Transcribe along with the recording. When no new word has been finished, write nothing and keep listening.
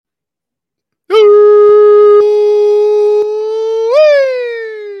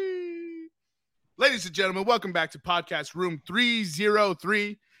and gentlemen, welcome back to Podcast Room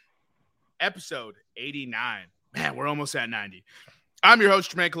 303, episode 89. Man, we're almost at 90. I'm your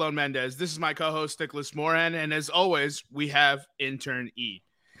host, Jermaine Colon Mendez. This is my co-host, Nicholas Moran, and as always, we have intern E.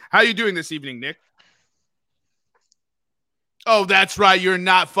 How are you doing this evening, Nick? Oh, that's right. You're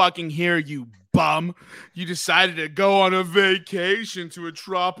not fucking here, you bum. You decided to go on a vacation to a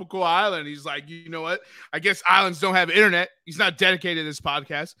tropical island. He's like, you know what? I guess islands don't have internet. He's not dedicated to this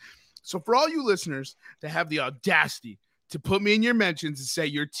podcast. So for all you listeners to have the audacity to put me in your mentions and say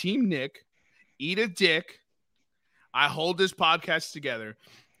you're Team Nick, eat a dick. I hold this podcast together.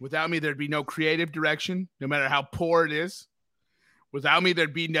 Without me, there'd be no creative direction, no matter how poor it is. Without me,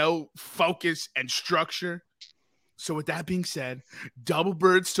 there'd be no focus and structure. So with that being said, double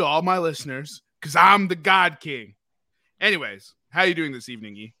birds to all my listeners, because I'm the God King. Anyways, how you doing this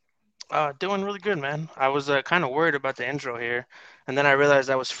evening, E? Doing really good, man. I was kind of worried about the intro here, and then I realized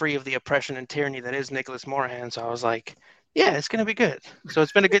I was free of the oppression and tyranny that is Nicholas Moran, so I was like, yeah, it's going to be good. So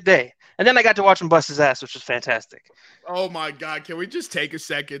it's been a good day. And then I got to watch him bust his ass, which was fantastic. Oh, my God. Can we just take a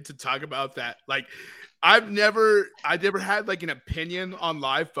second to talk about that? Like, I never had, like, an opinion on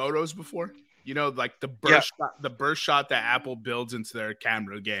live photos before. You know, like the burst shot that Apple builds into their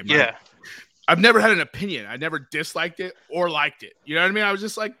camera game. Right? Yeah. I've never had an opinion. I never disliked it or liked it. You know what I mean? I was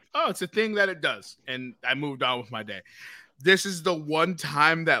just like, oh, it's a thing that it does. And I moved on with my day. This is the one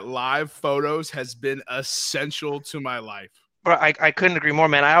time that live photos has been essential to my life. But I couldn't agree more,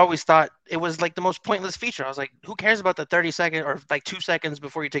 man. I always thought it was like the most pointless feature. I was like, who cares about the 30-second or like 2 seconds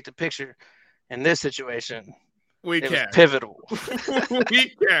before you take the picture? In this situation, it was pivotal. We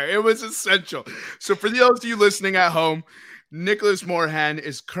care. It was essential. So for those of you listening at home, Nicholas Moran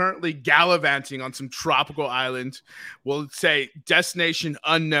is currently gallivanting on some tropical island. We'll say destination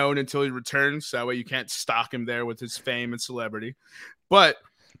unknown until he returns. So that way you can't stalk him there with his fame and celebrity. But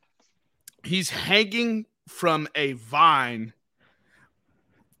he's hanging from a vine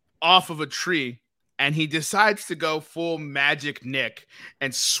off of a tree, and he decides to go full Magic Nick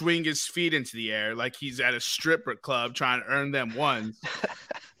and swing his feet into the air like he's at a stripper club trying to earn them ones.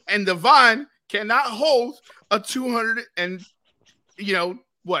 And the vine cannot hold a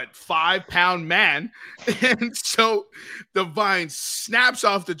 5-pound man. And so the vine snaps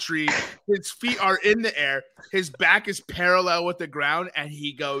off the tree. His feet are in the air. His back is parallel with the ground, and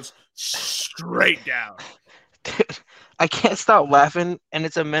he goes straight down. Dude, I can't stop laughing, and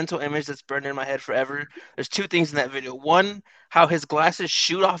it's a mental image that's burned in my head forever. There's 2 things in that video. One, how his glasses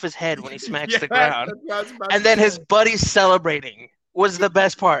shoot off his head when he smacks the ground. And then his buddies celebrating was the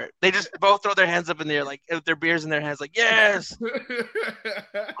best part. They just both throw their hands up in the air, like with their beers in their hands, like, yes.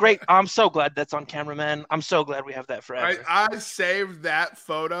 Great. I'm so glad that's on camera, man. I'm so glad we have that forever. I saved that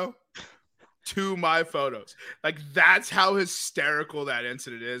photo to my photos. Like, that's how hysterical that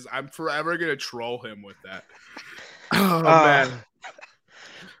incident is. I'm forever going to troll him with that. Oh, man.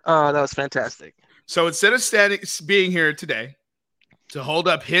 Oh, that was fantastic. So instead of being here today to hold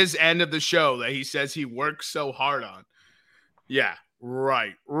up his end of the show that he says he works so hard on. Yeah,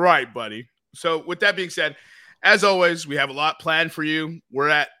 right, buddy. So with that being said, as always, we have a lot planned for you. We're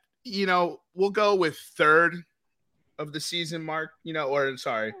at, we'll go with third of the season mark,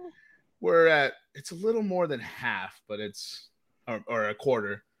 we're at, it's a little more than half, but it's, or a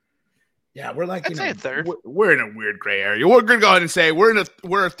quarter. Yeah, we're like, I'd say a third. We're in a weird gray area. We're going to go ahead and say we're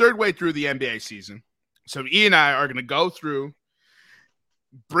a third way through the NBA season. So E and I are going to go through,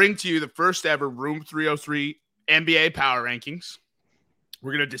 bring to you the first ever Room 303 NBA Power Rankings.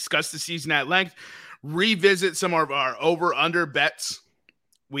 We're going to discuss the season at length, revisit some of our over-under bets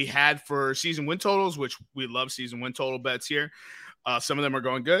we had for season win totals, which we love season win total bets here. Some of them are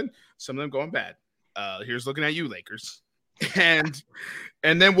going good, some of them going bad. Here's looking at you, Lakers. And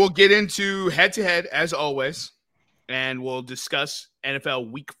then we'll get into head-to-head, as always, and we'll discuss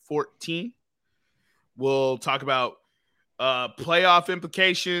NFL Week 14. We'll talk about playoff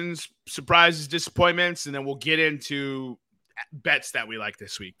implications, surprises, disappointments, and then we'll get into bets that we like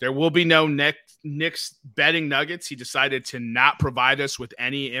this week. There will be no Knicks betting nuggets. He decided to not provide us with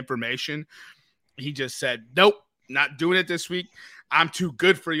any information. He just said, nope, not doing it this week. I'm too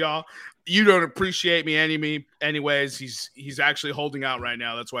good for y'all. You don't appreciate me anyways. He's actually holding out right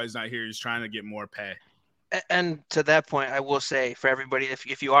now. That's why he's not here. He's trying to get more pay. And to that point, I will say for everybody,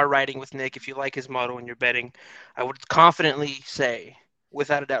 if you are riding with Nick, if you like his motto and you're betting, I would confidently say,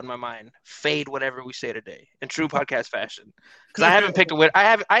 without a doubt in my mind, fade whatever we say today in true podcast fashion. Because I haven't picked a winner.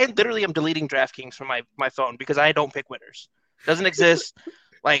 I literally am deleting DraftKings from my phone because I don't pick winners. It doesn't exist.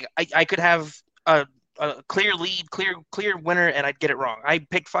 Like I could have a clear lead, clear winner, and I'd get it wrong. I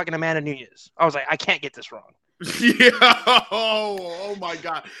picked fucking Amanda Nunez. I was like, I can't get this wrong. Yeah. Oh my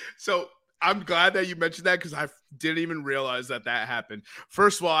God. So I'm glad that you mentioned that because I didn't even realize that happened.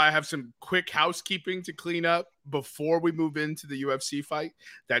 First of all, I have some quick housekeeping to clean up before we move into the UFC fight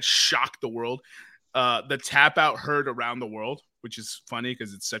that shocked the world. The tap out heard around the world, which is funny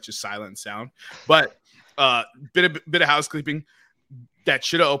because it's such a silent sound. But bit of housekeeping that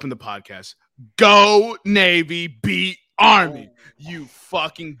should have opened the podcast. Go Navy, beat Army, you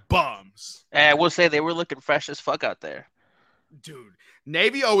fucking bums. And I will say they were looking fresh as fuck out there. Dude,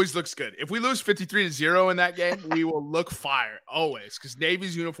 Navy always looks good. If we lose 53-0 in that game, we will look fire always because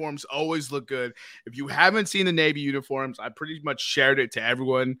Navy's uniforms always look good. If you haven't seen the Navy uniforms, I pretty much shared it to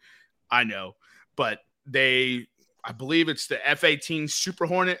everyone I know. But I believe it's the F-18 Super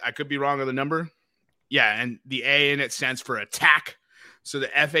Hornet. I could be wrong on the number. Yeah, and the A in it stands for attack. So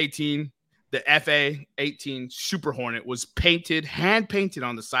the F-18, the FA-18 Super Hornet was hand painted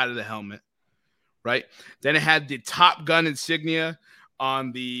on the side of the helmet. Right. Then it had the Top Gun insignia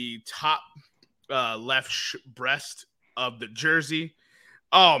on the top left breast of the jersey.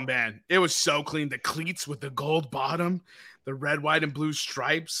 Oh, man. It was so clean. The cleats with the gold bottom, the red, white, and blue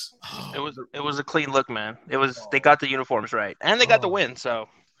stripes. Oh, it was a clean look, man. They got the uniforms right. And they got the win, so.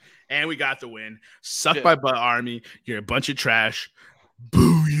 And we got the win. Suck my butt, Army. You're a bunch of trash.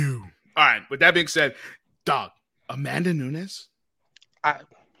 Boo you. All right. With that being said, dog, Amanda Nunes.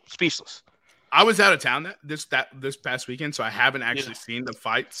 Speechless. I was out of town this past weekend, so I haven't actually seen the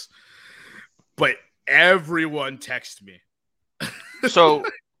fights. But everyone texted me. So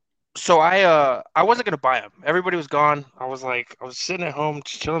I wasn't gonna buy them. Everybody was gone. I was sitting at home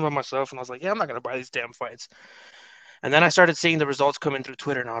just chilling by myself, and I was like, yeah, I'm not gonna buy these damn fights. And then I started seeing the results coming through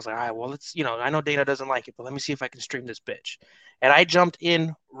Twitter, and I was like, all right, well, let's, I know Dana doesn't like it, but let me see if I can stream this bitch. And I jumped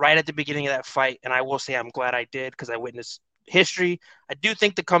in right at the beginning of that fight, and I will say I'm glad I did because I witnessed history. I do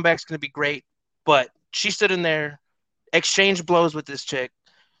think the comeback's gonna be great. But she stood in there, exchanged blows with this chick,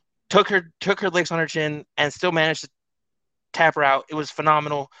 took her licks on her chin, and still managed to tap her out. It was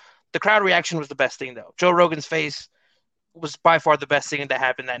phenomenal. The crowd reaction was the best thing, though. Joe Rogan's face was by far the best thing that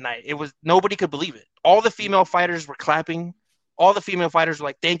happened that night. Nobody could believe it. All the female fighters were clapping. All the female fighters were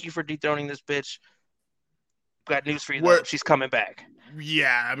like, "Thank you for dethroning this bitch." Got news for you, though. She's coming back.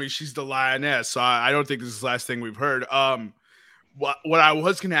 Yeah, I mean, she's the lioness. So I don't think this is the last thing we've heard. What I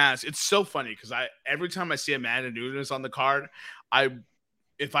was gonna ask, it's so funny because every time I see Amanda Nunes on the card,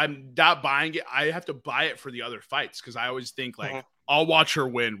 if I'm not buying it, I have to buy it for the other fights because I always think like I'll watch her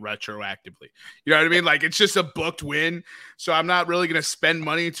win retroactively. You know what I mean? Like it's just a booked win, so I'm not really gonna spend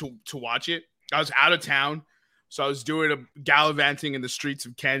money to watch it. I was out of town, so I was doing a gallivanting in the streets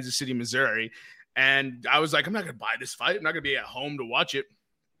of Kansas City, Missouri, and I was like, I'm not gonna buy this fight. I'm not gonna be at home to watch it.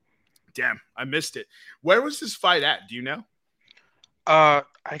 Damn, I missed it. Where was this fight at? Do you know?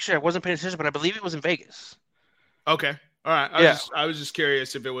 Actually, I wasn't paying attention, but I believe it was in Vegas. Okay. All right. I was just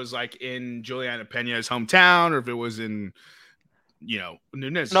curious if it was like in Juliana Pena's hometown or if it was in,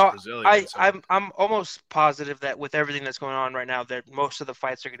 Nunes. No, Brazilian. I'm almost positive that with everything that's going on right now, that most of the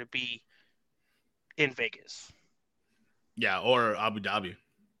fights are going to be in Vegas. Yeah, or Abu Dhabi.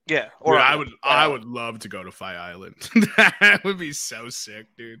 Yeah, or I would love to go to Fight Island. That would be so sick,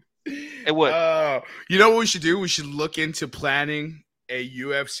 dude. It would. You know what we should do? We should look into planning a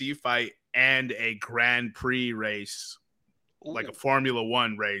UFC fight and a Grand Prix race. Ooh. Like a Formula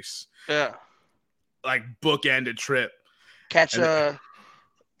One race. Yeah. Like bookend a trip. Catch a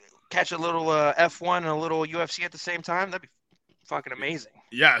little F1 and a little UFC at the same time. That'd be fucking amazing.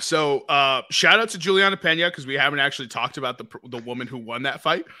 Yeah. So shout out to Juliana Pena because we haven't actually talked about the woman who won that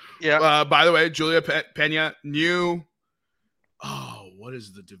fight. Yeah. By the way, Julia Pena new. Oh, what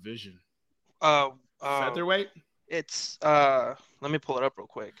is the division? Featherweight. It's let me pull it up real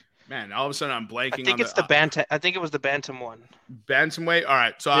quick. Man, all of a sudden I'm blanking. I think it's the bantam. I think it was the bantam one. Bantamweight. All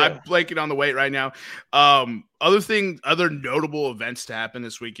right, so I'm blanking on the weight right now. Other notable events to happen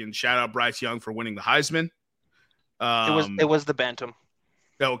this weekend. Shout out Bryce Young for winning the Heisman. It was the bantam.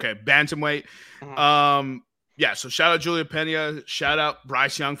 Okay, bantamweight. Mm-hmm. Yeah, so shout out Julia Pena. Shout out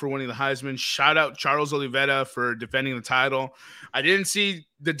Bryce Young for winning the Heisman. Shout out Charles Oliveira for defending the title. I didn't see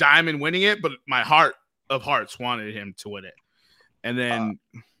the Diamond winning it, but my heart of hearts wanted him to win it. And then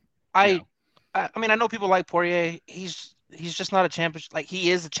I mean, I know people like Poirier. He's just not a championship. Like,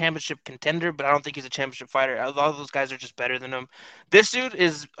 he is a championship contender, but I don't think he's a championship fighter. A lot of those guys are just better than him. This dude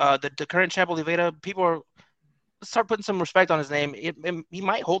is the current champ Oliveira. People are start putting some respect on his name. He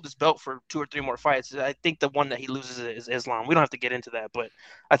might hold his belt for 2 or 3 more fights. I think the one that he loses is Islam. We don't have to get into that, but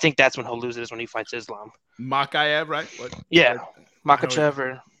I think that's when he'll lose it is when he fights Islam. Makayev, right? Yeah, Makachev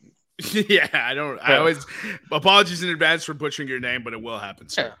or Yeah, I always apologies in advance for butchering your name, but it will happen,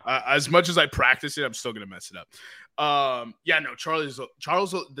 sir. Yeah. As much as I practice it, I'm still gonna mess it up. Charles.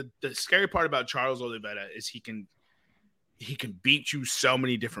 The scary part about Charles Oliveira is he can beat you so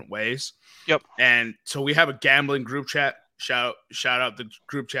many different ways. Yep. And so we have a gambling group chat. Shout out the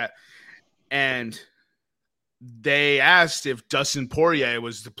group chat, and they asked if Dustin Poirier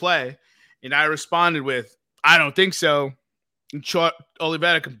was to play, and I responded with, "I don't think so."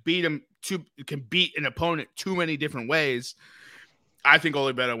 Oliveira can beat an opponent too many different ways. I think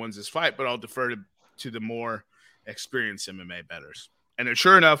Oliveira wins this fight, but I'll defer to the more experienced MMA bettors. And then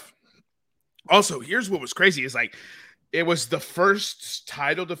sure enough, also, here's what was crazy is like it was the first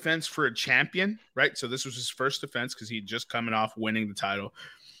title defense for a champion, right? So this was his first defense because he'd just coming off winning the title.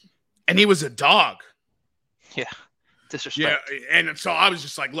 And he was a dog. Yeah. Disrespect. Yeah. And so I was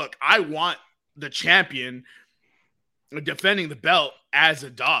just like, look, I want the champion defending the belt as a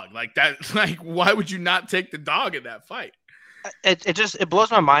dog. Like that, like, why would you not take the dog in that fight? It blows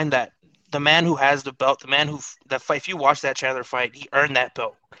my mind that the man who has the belt, the man who that fight, if you watch that Chandler fight, he earned that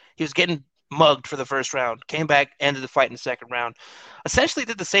belt. He was getting mugged for the first round, came back, ended the fight in the second round. Essentially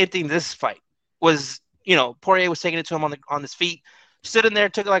did the same thing this fight. Was, Poirier was taking it to him on his feet, stood in there,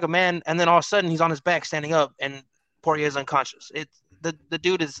 took it like a man, and then all of a sudden he's on his back standing up and Poirier is unconscious. The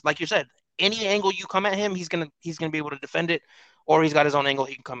dude is, like you said, any angle you come at him, he's gonna be able to defend it, or he's got his own angle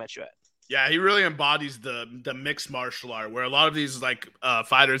he can come at you at. Yeah, he really embodies the mixed martial art, where a lot of these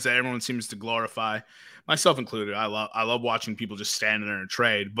fighters that everyone seems to glorify, myself included. I love watching people just standing there and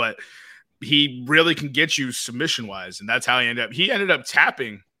trade, but he really can get you submission wise, and that's how he ended up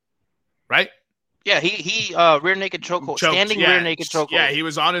tapping, right? Yeah, he rear naked chokehold, standing rear naked chokehold. Yeah, he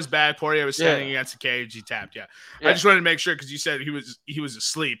was on his back. Poirier was standing against the cage. He tapped. Yeah. I just wanted to make sure because you said he was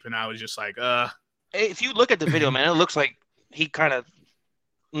asleep, and I was just like, If you look at the video, man, it looks like he kind of,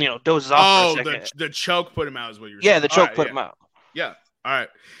 dozes off for a second. The choke put him out is what you were saying. Yeah, the choke put him out. Yeah. All right.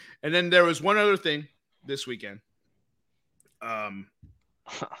 And then there was one other thing this weekend. I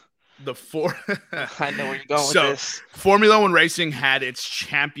know where you're going with this. Formula One racing had its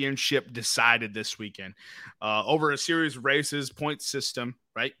championship decided this weekend over a series of races, point system,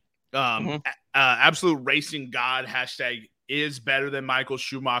 right? Absolute racing god hashtag is better than Michael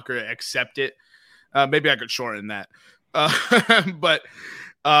Schumacher. Accept it. Maybe I could shorten that. But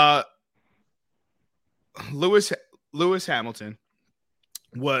Lewis Hamilton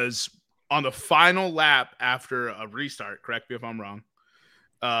was on the final lap after a restart. Correct me if I'm wrong.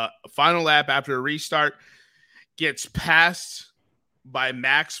 Final lap after a restart, gets passed by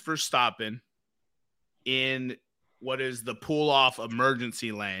Max Verstappen in what is the pull-off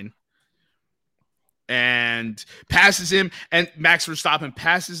emergency lane, and passes him, and Max Verstappen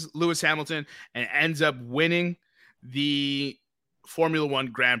passes Lewis Hamilton and ends up winning the Formula One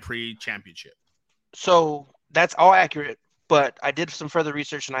Grand Prix championship. So that's all accurate, but I did some further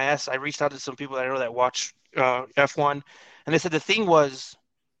research, and I reached out to some people that I know that watch F1, and they said the thing was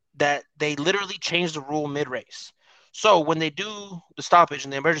that they literally changed the rule mid-race. So when they do the stoppage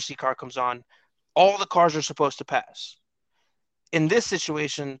and the emergency car comes on, all the cars are supposed to pass. In this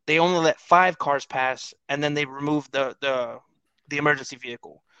situation, they only let 5 cars pass, and then they removed the emergency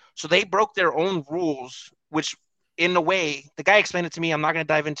vehicle. So they broke their own rules, which in a way, the guy explained it to me. I'm not going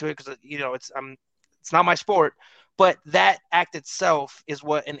to dive into it because it's not my sport. But that act itself is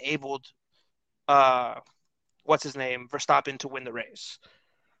what enabled Verstappen to win the race.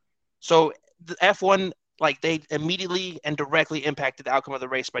 So the F1, they immediately and directly impacted the outcome of the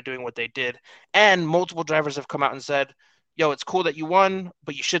race by doing what they did. And multiple drivers have come out and said, yo, it's cool that you won,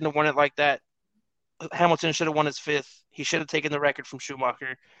 but you shouldn't have won it like that. Hamilton should have won his 5th. He should have taken the record from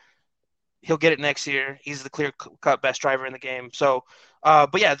Schumacher. He'll get it next year. He's the clear-cut best driver in the game. So,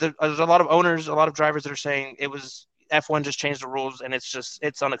 but yeah, there's a lot of owners, a lot of drivers that are saying F1 just changed the rules, and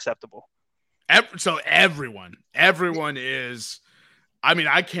it's unacceptable. So everyone is... I mean,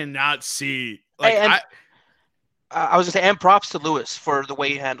 I cannot see. I was gonna say, and props to Lewis for the way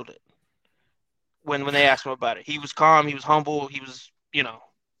he handled it. When they asked him about it, he was calm, he was humble, he was,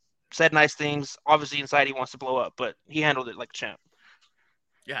 said nice things. Obviously, inside he wants to blow up, but he handled it like a champ.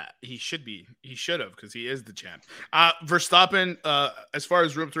 Yeah, he should be. He should have because he is the champ. Verstappen, as far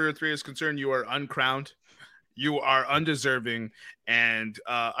as Room 303 is concerned, you are uncrowned, you are undeserving, and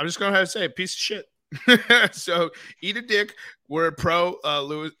I'm just going to say, piece of shit. So eat a dick. We're pro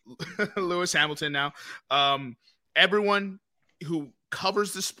Lewis Hamilton now. Everyone who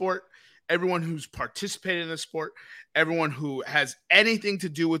covers the sport, everyone who's participated in the sport, everyone who has anything to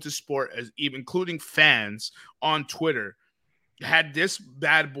do with the sport, including fans on Twitter, had this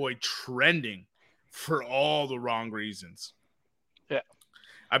bad boy trending for all the wrong reasons. Yeah.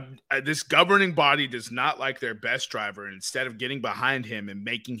 This governing body does not like their best driver. And instead of getting behind him and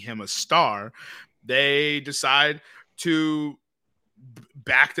making him a star, they decide to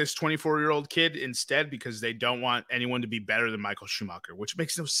back this 24-year-old kid instead because they don't want anyone to be better than Michael Schumacher, which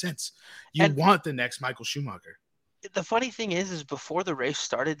makes no sense. You want the next Michael Schumacher. The funny thing is before the race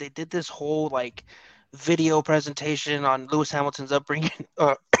started, they did this whole like video presentation on Lewis Hamilton's upbringing.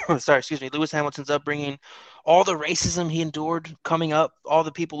 Lewis Hamilton's upbringing, all the racism he endured coming up, all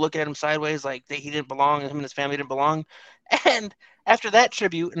the people looking at him sideways like he didn't belong, and him and his family didn't belong. And after that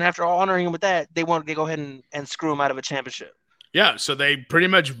tribute, and after honoring him with that, they wanted to go ahead and screw him out of a championship. Yeah, so they pretty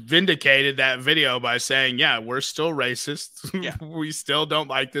much vindicated that video by saying, yeah, we're still racist. Yeah. We still don't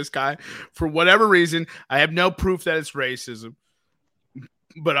like this guy. For whatever reason, I have no proof that it's racism,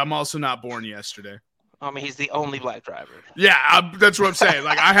 but I'm also not born yesterday. I mean, he's the only black driver. Yeah, that's what I'm saying.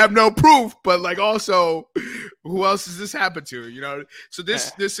 Like, I have no proof, but like also, who else does this happen to? You know, so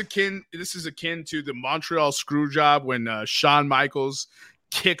this is akin to the Montreal screw job when Shawn Michaels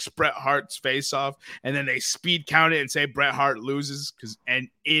kicks Bret Hart's face off, and then they speed count it and say Bret Hart loses and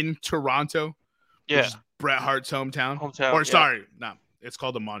in Toronto, which is Bret Hart's hometown. It's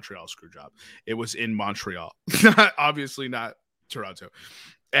called the Montreal screw job. It was in Montreal, obviously not Toronto.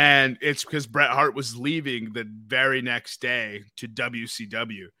 And it's because Bret Hart was leaving the very next day to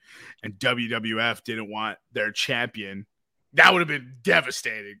WCW, and WWF didn't want their champion. That would have been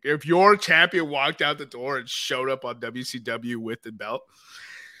devastating if your champion walked out the door and showed up on WCW with the belt.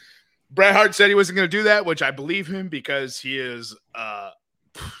 Bret Hart said he wasn't going to do that, which I believe him because he is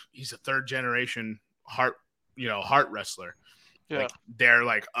he's a third generation Hart wrestler. Yeah. Like, they're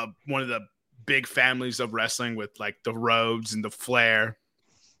like one of the big families of wrestling with like the Rhodes and the Flair.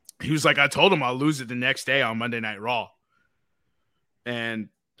 He was like, I told him I'll lose it the next day on Monday Night Raw. And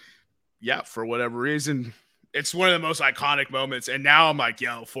yeah, for whatever reason, it's one of the most iconic moments. And now I'm like,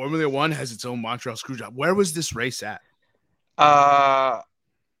 yo, Formula One has its own Montreal screw job. Where was this race at? I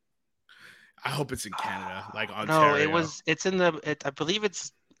hope it's in Canada, like Ontario. No, I believe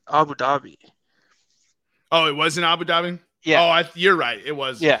it's Abu Dhabi. Oh, it was in Abu Dhabi? Yeah. Oh, you're right. It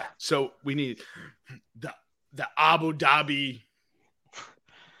was. Yeah. So we need the Abu Dhabi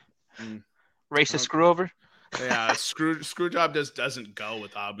racist screw over. Yeah, screw job doesn't go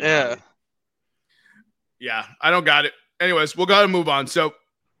with Abu Dhabi. Yeah, I don't got it. Anyways, we'll go ahead and move on. So,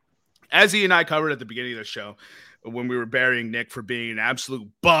 as he and I covered at the beginning of the show, when we were burying Nick for being an absolute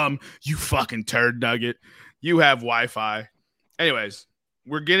bum, you fucking turd nugget, you have Wi-Fi. Anyways,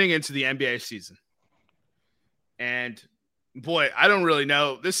 we're getting into the NBA season. And, boy, I don't really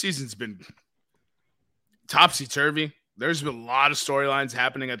know. This season's been topsy-turvy. There's been a lot of storylines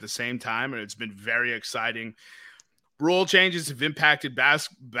happening at the same time, and it's been very exciting. Rule changes have impacted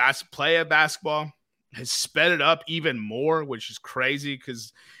play of basketball, has sped it up even more, which is crazy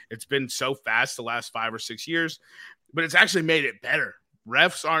because it's been so fast the last 5 or 6 years. But it's actually made it better.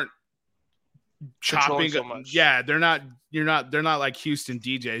 Refs aren't chopping. So much. Yeah, they're not like Houston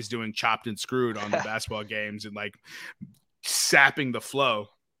DJs doing chopped and screwed on the basketball games and like sapping the flow.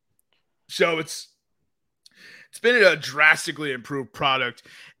 So it's been a drastically improved product.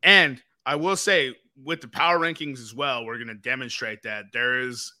 And I will say, with the power rankings as well, we're going to demonstrate that there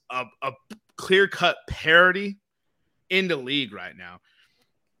is a clear-cut parity in the league right now.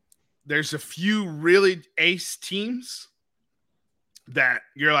 There's a few really ace teams that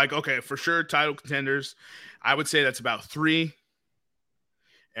you're like, okay, for sure, title contenders. I would say that's about 3.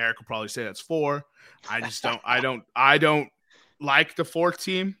 Eric will probably say that's 4. I just don't. I don't like the 4th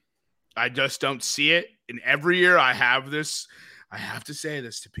team. I just don't see it. And every year I have to say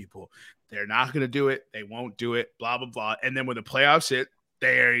this to people. They're not going to do it. They won't do it, blah, blah, blah. And then when the playoffs hit,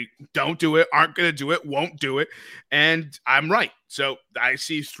 they don't do it, aren't going to do it, won't do it. And I'm right. So I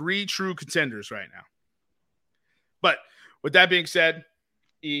see 3 true contenders right now. But with that being said,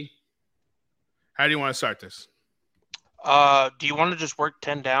 E, how do you want to start this? Do you want to just work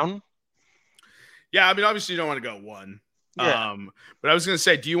 10 down? Yeah, I mean, obviously you don't want to go 1. Yeah. But I was going to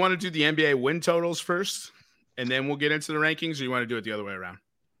say, do you want to do the NBA win totals first, and then we'll get into the rankings, or you want to do it the other way around?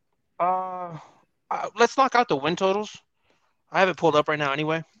 Let's knock out the win totals. I have it pulled up right now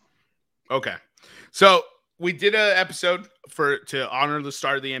anyway. Okay. So we did an episode to honor the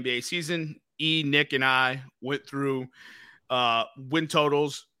start of the NBA season. E, Nick, and I went through win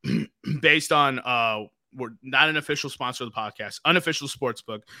totals based on we're not an official sponsor of the podcast, unofficial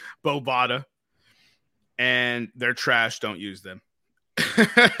sportsbook, Bovada. And they're trash. Don't use them.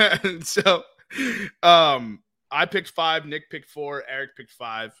 So I picked 5. Nick picked 4. Eric picked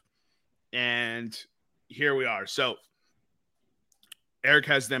 5. And here we are. So Eric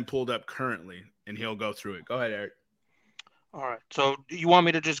has them pulled up currently, and he'll go through it. Go ahead, Eric. All right. So you want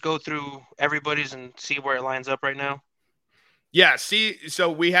me to just go through everybody's and see where it lines up right now? Yeah, see, so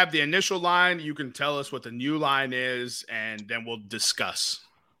we have the initial line. You can tell us what the new line is, and then we'll discuss.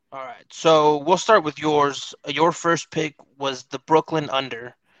 All right. So we'll start with yours. Your first pick was the Brooklyn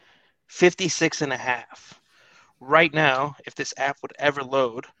under 56.5. Right now, if this app would ever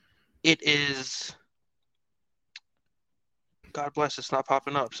load, it is. God bless, it's not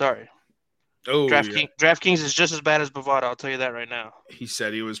popping up. Sorry. Oh, yeah. DraftKings is just as bad as Bovada. I'll tell you that right now. He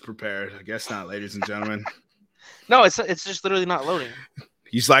said he was prepared. I guess not, ladies and gentlemen. No, it's just literally not loading.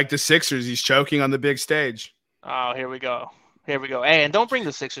 He's like the Sixers. He's choking on the big stage. Oh, here we go. Here we go. Hey, and don't bring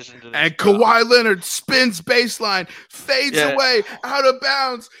the Sixers into this. And Kawhi Leonard spins baseline, fades away, out of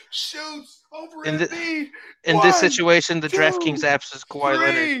bounds, shoots over Embiid. In this situation, the DraftKings apps is Kawhi 3,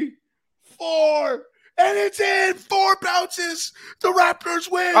 Leonard. 4, and it's in. 4 bounces. The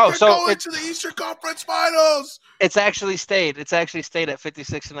Raptors win. Oh, They're so going to the Eastern Conference Finals. It's actually stayed. It's actually stayed at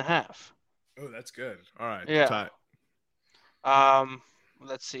 56.5. Oh, that's good. All right. Yeah.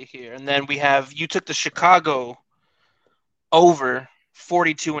 Let's see here. And then you took the Chicago over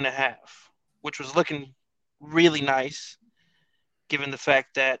 42.5, which was looking really nice given the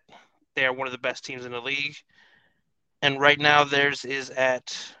fact that they are one of the best teams in the league. And right now theirs is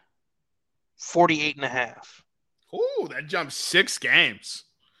at 48.5. Ooh, that jumped 6 games.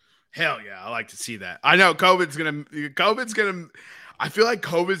 Hell yeah, I like to see that. I know I feel like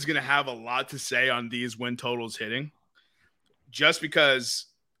COVID's gonna have a lot to say on these win totals hitting, just because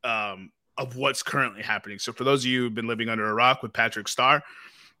of what's currently happening. So for those of you who've been living under a rock with Patrick Starr,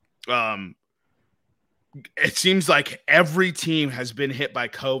 it seems like every team has been hit by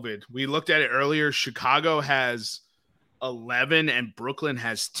COVID. We looked at it earlier. Chicago has 11 and Brooklyn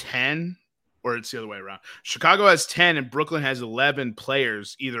has 10, or it's the other way around. Chicago has 10 and Brooklyn has 11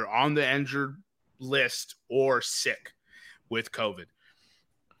 players either on the injured list or sick with COVID.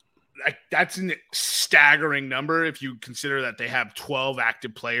 That's a staggering number if you consider that they have 12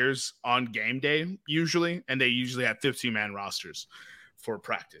 active players on game day usually, and they usually have 15-man rosters for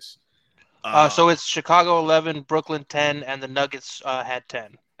practice. So it's Chicago 11, Brooklyn 10, and the Nuggets had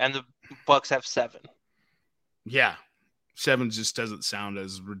 10, and the Bucks have 7. Yeah. 7 just doesn't sound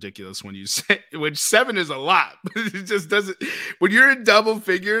as ridiculous when you say, which 7 is a lot. It just doesn't. When you're in double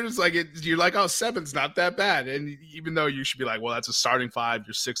figures, like you're like, oh, 7's not that bad. And even though you should be like, well, that's a starting 5,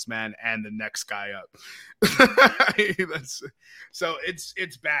 your 6th man, and the next guy up. So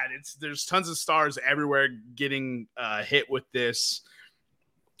it's bad. There's tons of stars everywhere getting hit with this.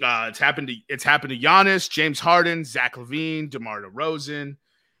 It's happened to Giannis, James Harden, Zach LaVine, DeMar DeRozan,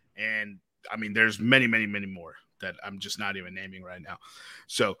 and I mean, there's many, many, many more that I'm just not even naming right now.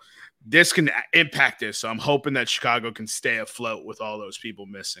 So this can impact this. So I'm hoping that Chicago can stay afloat with all those people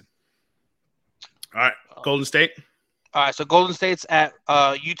missing. All right, Golden State. All right, so Golden State's at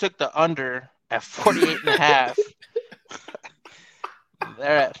you took the under at 48.5.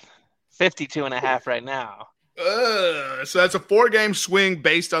 They're at 52.5 right now. So that's a 4-game swing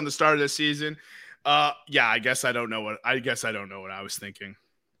based on the start of the season. Yeah, I guess I don't know what I was thinking.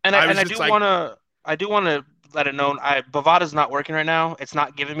 And I do want to let it known. Bovada's not working right now. It's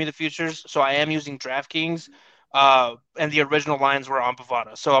not giving me the futures, so I am using DraftKings. And the original lines were on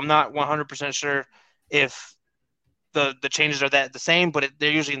Bovada, so I'm not 100% sure if the changes are the same, but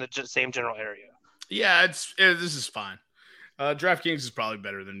they're usually in the same general area. Yeah, this is fine. DraftKings is probably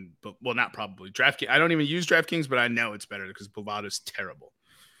better than, well, not probably. DraftKings. I don't even use DraftKings, but I know it's better because Bovada is terrible.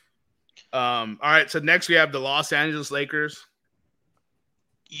 All right, so next we have the Los Angeles Lakers.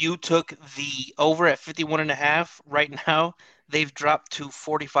 You took the over at 51.5. Right now, they've dropped to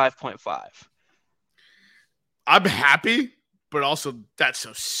 45.5. I'm happy, but also that's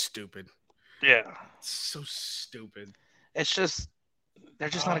so stupid. Yeah. It's so stupid. It's just they're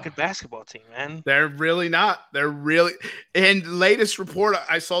just not a good basketball team, man. They're really not. And latest report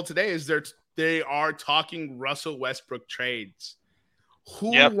I saw today is they are talking Russell Westbrook trades.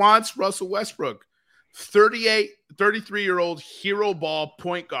 Who wants Russell Westbrook? 33-year-old hero ball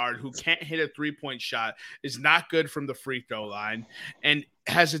point guard who can't hit a 3-point shot, is not good from the free throw line, and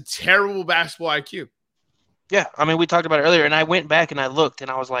has a terrible basketball IQ. Yeah, I mean, we talked about it earlier, and I went back and I looked, and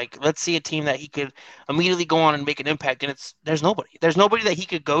I was like, let's see a team that he could immediately go on and make an impact, and there's nobody. There's nobody that he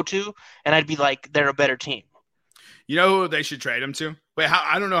could go to, and I'd be like, they're a better team. You know who they should trade him to? Wait,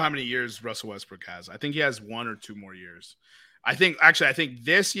 I don't know how many years Russell Westbrook has. I think he has 1 or 2 more years. I think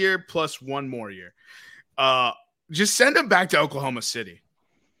this year plus 1 more year. Just send him back to Oklahoma City.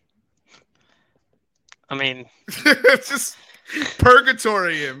 I mean, just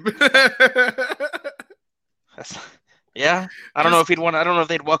purgatory him. Yeah, I don't know if he'd want. I don't know if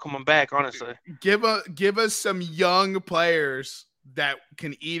they'd welcome him back. Honestly, give us some young players that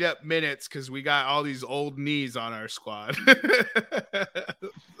can eat up minutes because we got all these old knees on our squad.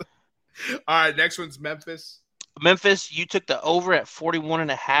 All right, next one's Memphis. Memphis, you took the over at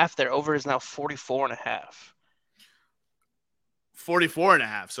 41.5. Their over is now 44.5.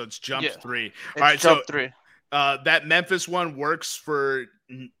 44.5. So it's jumped 3. It's all right, jumped so 3. That Memphis one works for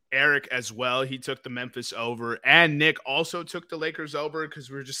Eric as well. He took the Memphis over, and Nick also took the Lakers over because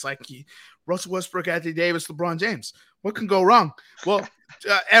we were just like, Russell Westbrook, Anthony Davis, LeBron James. What can go wrong? Well,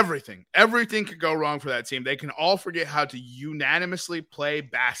 everything could go wrong for that team. They can all forget how to unanimously play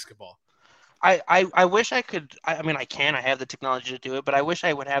basketball. I wish I could. I mean, I can. I have the technology to do it, but I wish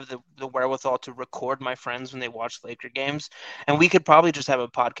I would have the wherewithal to record my friends when they watch Laker games, and we could probably just have a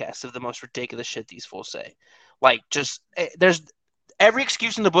podcast of the most ridiculous shit these fools say. Like, just there's every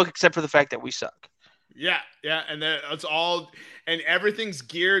excuse in the book except for the fact that we suck. Yeah, and then it's all, and everything's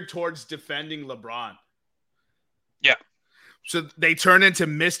geared towards defending LeBron. Yeah. So they turn into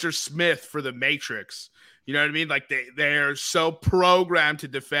Mr. Smith for the Matrix. You know what I mean? Like they are so programmed to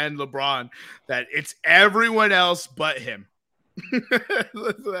defend LeBron that it's everyone else but him.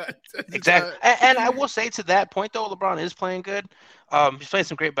 Exactly. And I will say to that point, though, LeBron is playing good. He's playing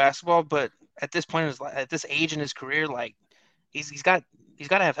some great basketball, but at this point, at this age in his career, like he's got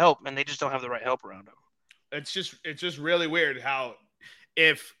to have help, and they just don't have the right help around him. It's just really weird how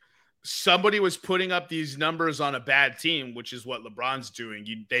if somebody was putting up these numbers on a bad team, which is what LeBron's doing,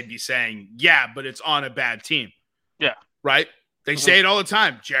 they'd be saying, yeah, but it's on a bad team. Yeah. Right? They say it all the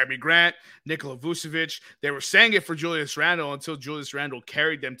time. Jeremy Grant, Nikola Vucevic, they were saying it for Julius Randle until Julius Randle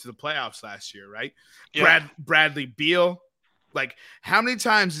carried them to the playoffs last year, right? Yeah. Bradley Beal. Like, how many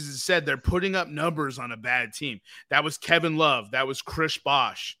times is it said they're putting up numbers on a bad team? That was Kevin Love. That was Chris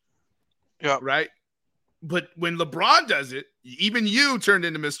Bosh. Yeah. Right? But when LeBron does it, even you turned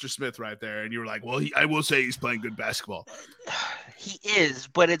into Mr. Smith right there, and you were like, "Well, I will say he's playing good basketball." He is,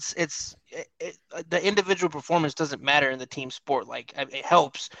 but it's the individual performance doesn't matter in the team sport. Like, it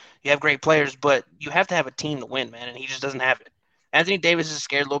helps. You have great players, but you have to have a team to win, man, and he just doesn't have it. Anthony Davis is a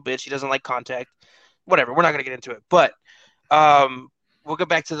scared little bitch. He doesn't like contact. Whatever. We're not gonna get into it, but we'll go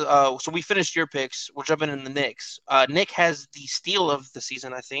back to the. So we finished your picks. We're jumping in the Knicks. Nick has the steal of the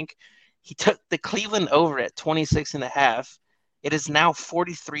season, I think. He took the Cleveland over at 26.5. It is now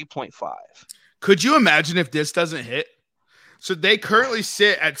 43.5. Could you imagine if this doesn't hit? So they currently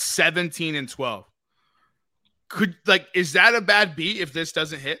sit at 17-12. Is that a bad beat if this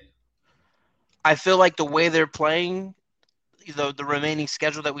doesn't hit? I feel like the way they're playing, the remaining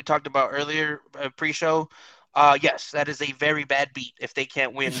schedule that we talked about earlier, pre-show, yes, that is a very bad beat if they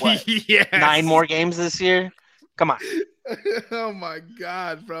can't win, what, yes. 9 more games this year? Come on. Oh my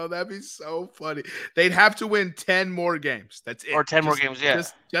God, bro. That'd be so funny. They'd have to win 10 more games. That's it. Or 10 more games, yeah.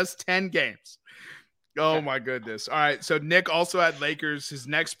 Just 10 games. Oh my goodness. All right. So Nick also had Lakers. His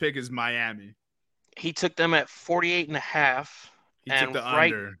next pick is Miami. He took them at 48.5. He took the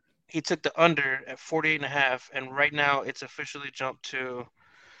under. He took the under at 48.5, and right now it's officially jumped to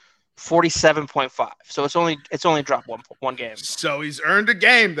 47.5. So it's only dropped one game. So he's earned a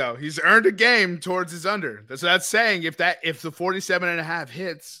game, though. He's earned a game towards his under. That's saying if the 47.5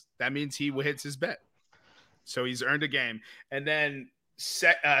 hits, that means he hits his bet. So he's earned a game. And then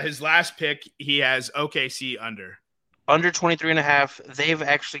his last pick, he has OKC under. Under 23.5. They've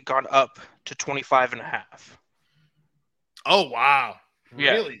actually gone up to 25.5. Oh wow.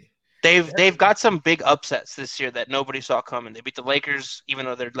 Yeah. Really? They've got some big upsets this year that nobody saw coming. They beat the Lakers, even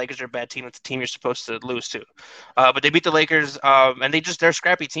though the Lakers are a bad team. It's a team you're supposed to lose to. But they beat the Lakers, and they're a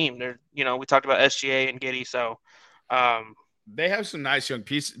scrappy team. We talked about SGA and Giddey, so they have some nice young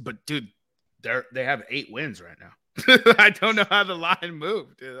pieces. But dude, they have 8 wins right now. I don't know how the line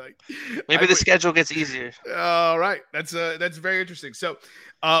moved. Maybe the schedule gets easier. All right, that's very interesting. So,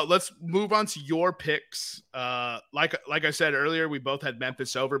 let's move on to your picks. Like I said earlier, we both had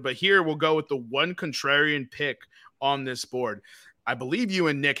Memphis over, but here we'll go with the one contrarian pick on this board. I believe you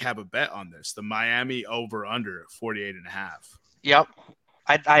and Nick have a bet on this: the Miami over under 48.5. Yep.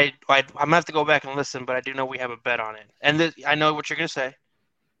 I'm gonna have to go back and listen, but I do know we have a bet on it, and I know what you're gonna say.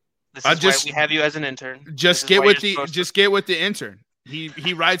 This is why we have you as an intern. Just get with the intern.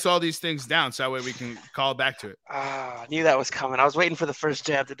 He writes all these things down, so that way we can call back to it. I knew that was coming. I was waiting for the first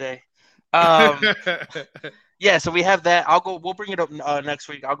jab today. Yeah, so we have that. We'll bring it up next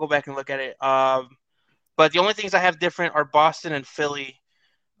week. I'll go back and look at it. But the only things I have different are Boston and Philly.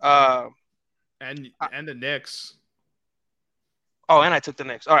 And the Knicks. Oh, and I took the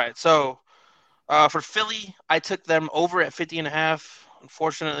Knicks. All right, so for Philly, I took them over at 50.5.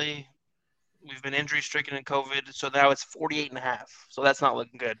 Unfortunately, We've been injury stricken in COVID, so now it's 48.5. So that's not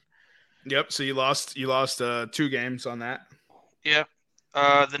looking good. Yep. So you lost 2 games on that. Yeah.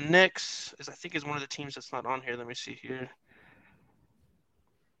 The Knicks I think is one of the teams that's not on here. Let me see here.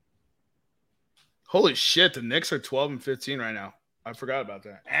 Holy shit, the Knicks are 12-15 right now. I forgot about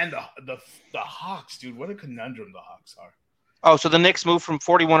that. And the Hawks, dude, what a conundrum the Hawks are. Oh, so the Knicks moved from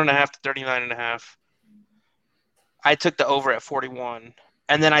 41.5 to 39.5. I took the over at 41.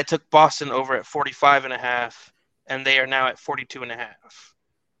 And then I took Boston over at 45.5. And they are now at 42.5.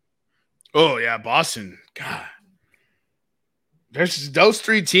 Oh, yeah, Boston. God. There's those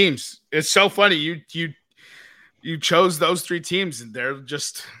 3 teams. It's so funny. You chose those 3 teams, and they're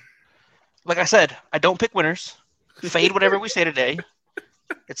just... Like I said, I don't pick winners. Fade whatever we say today.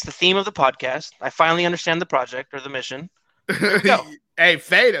 It's the theme of the podcast. I finally understand the project or the mission. Go. Hey,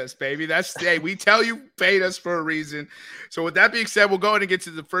 fade us, baby. We tell you fade us for a reason. So with that being said, we'll go ahead and get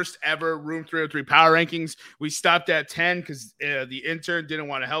to the first ever Room 303 Power Rankings. We stopped at 10 because the intern didn't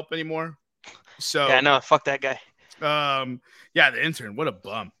want to help anymore. So yeah, no, fuck that guy. Yeah, the intern, what a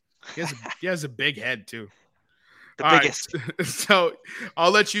bum. He has a big head too. The biggest. Right. So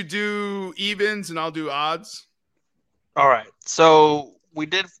I'll let you do evens and I'll do odds. All right. So we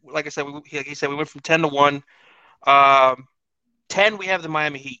did, like I said, he said we went from 10 to 1. 10, we have the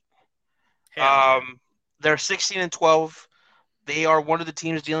Miami Heat. They're 16-12. They are one of the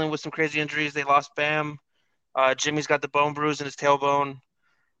teams dealing with some crazy injuries. They lost Bam. Jimmy's got the bone bruise in his tailbone.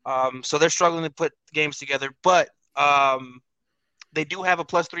 So they're struggling to put games together. But they do have a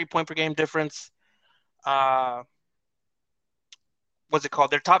plus 3 point per game difference. What's it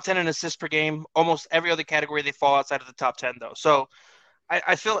called? They're top 10 in assists per game. Almost every other category they fall outside of the top 10, though. So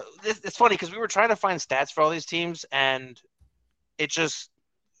I feel it's funny because we were trying to find stats for all these teams, and it just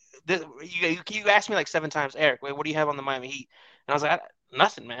you asked me like 7 times, Eric, wait, what do you have on the Miami Heat? And I was like,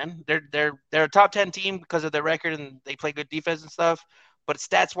 nothing, man. They're a top 10 team because of their record and they play good defense and stuff. But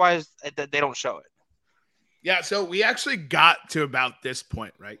stats wise, they don't show it. Yeah, so we actually got to about this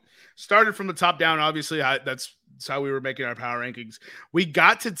point, right? Started from the top down, obviously. That's how we were making our power rankings. We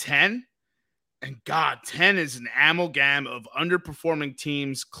got to 10, and God, 10 is an amalgam of underperforming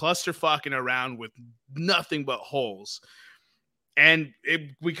teams clusterfucking around with nothing but holes. And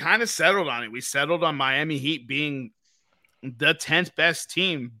we kind of settled on it. We settled on Miami Heat being the 10th best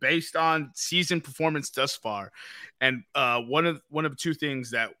team based on season performance thus far. And one of 2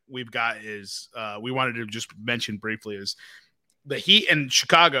 things that we've got is we wanted to just mention briefly is the Heat and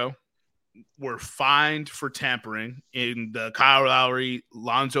Chicago were fined for tampering in the Kyle Lowry,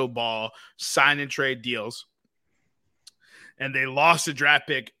 Lonzo Ball sign and trade deals. And they lost a draft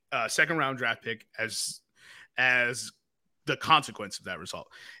pick, second round draft pick as the consequence of that result.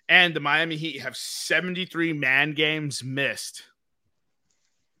 And the Miami Heat have 73 man games missed.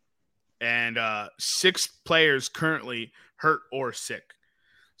 And 6 players currently hurt or sick.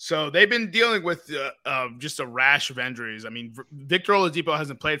 So they've been dealing with just a rash of injuries. I mean, Victor Oladipo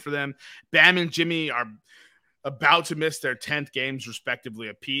hasn't played for them. Bam and Jimmy are about to miss their 10th games respectively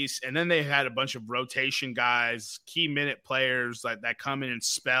apiece. And then they had a bunch of rotation guys, key minute players that come in and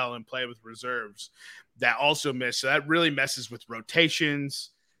spell and play with reserves that also miss. So that really messes with rotations,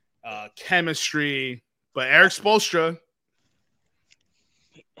 chemistry. But Eric Spoelstra,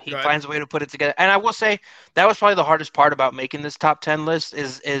 he finds a way to put it together. And I will say that was probably the hardest part about making this top 10 list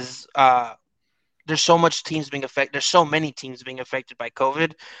is there's so much teams being affected. There's so many teams being affected by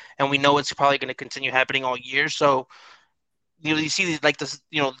COVID, and we know it's probably going to continue happening all year. So, you see these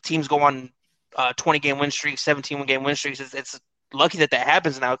the teams go on 20-game win streaks, 17-game win streaks. It's lucky that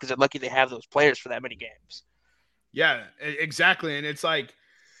happens now because they're lucky they have those players for that many games. Yeah, exactly. And it's like,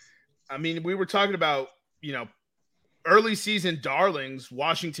 I mean, we were talking about, early season darlings,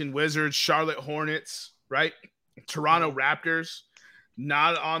 Washington Wizards, Charlotte Hornets, right? Toronto Raptors,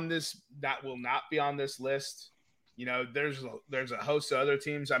 not on this, that will not be on this list. There's a host of other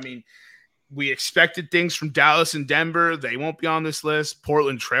teams. I mean, we expected things from Dallas and Denver. They won't be on this list.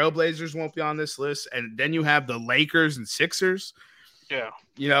 Portland Trailblazers won't be on this list. And then you have the Lakers and Sixers.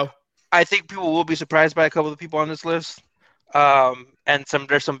 Yeah. I think people will be surprised by a couple of people on this list. And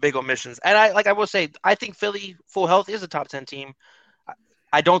there's some big omissions. And I will say, I think Philly full health is a top 10 team.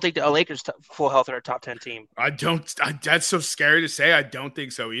 I don't think the Lakers full health are a top 10 team. That's so scary to say. I don't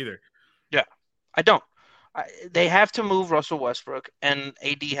think so either. Yeah, I don't. They have to move Russell Westbrook, and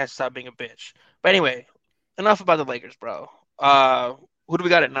AD has to stop being a bitch. But anyway, enough about the Lakers, bro. Who do we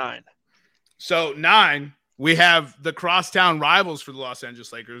got at 9? So 9, we have the crosstown rivals for the Los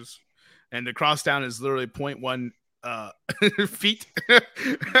Angeles Lakers, and the crosstown is literally 0.1 feet.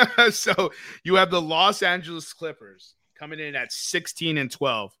 So you have the Los Angeles Clippers coming in at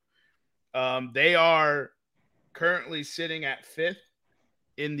 16-12. They are currently sitting at 5th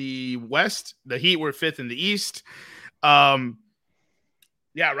in the West. The Heat were 5th in the East.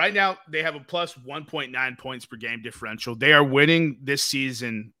 Yeah, right now they have a plus 1.9 points per game differential. They are winning this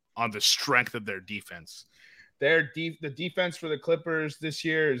season on the strength of their defense. The defense for the Clippers this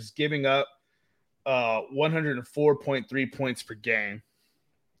year is giving up 104.3 points per game.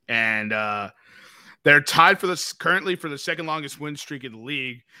 And they're tied currently for the second longest win streak in the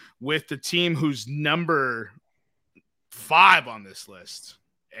league with the team who's number 5 on this list.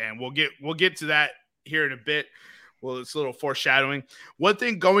 And we'll get to that here in a bit. Well, it's a little foreshadowing. One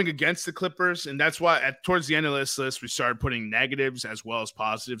thing going against the Clippers, and that's why towards the end of this list, we started putting negatives as well as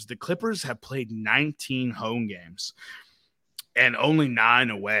positives. The Clippers have played 19 home games and only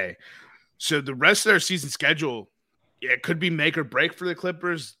 9 away. So the rest of their season schedule, it could be make or break for the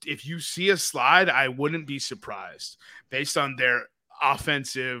Clippers. If you see a slide, I wouldn't be surprised based on their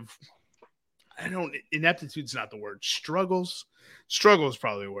offensive. Ineptitude's not the word. Struggle is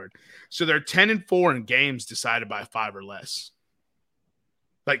probably a word. So they're 10-4 in games decided by 5 or less.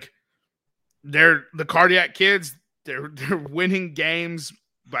 Like they're the cardiac kids. They're winning games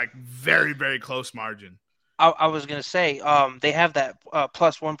like very, very close margin. I was gonna say they have that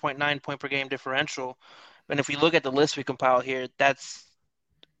plus 1.9 point per game differential, and if we look at the list we compiled here, that's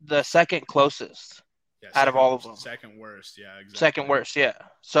the second closest. Out of all of them. Second worst, yeah, exactly. Second worst, yeah.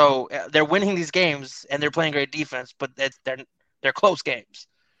 So they're winning these games and they're playing great defense, but they're close games.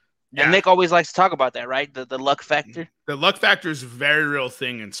 Yeah. And Nick always likes to talk about that, right? The luck factor. The luck factor is a very real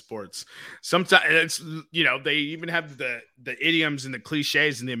thing in sports. Sometimes it's they even have the idioms and the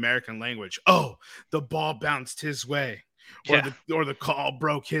cliches in the American language. Oh, the ball bounced his way. Or the call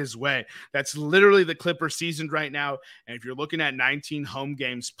broke his way. That's literally the Clippers season right now. And if you're looking at 19 home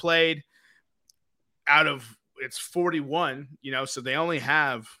games played, out of it's 41, so they only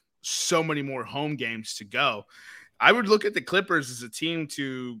have so many more home games to go. I would look at the Clippers as a team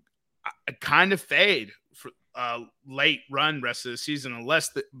to kind of fade for late run rest of the season,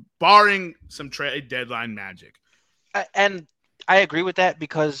 barring some trade deadline magic. And I agree with that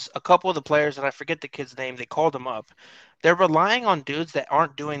because a couple of the players, and I forget the kid's name, they called him up. They're relying on dudes that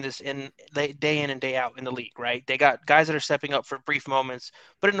aren't doing this day in and day out in the league, right? They got guys that are stepping up for brief moments,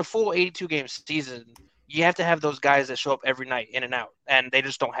 but in a full 82-game season, you have to have those guys that show up every night in and out, and they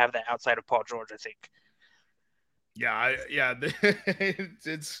just don't have that outside of Paul George, I think. Yeah,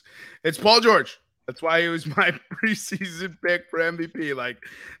 it's Paul George. That's why he was my preseason pick for MVP. Like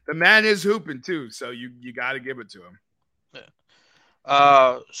the man is hooping too, so you got to give it to him.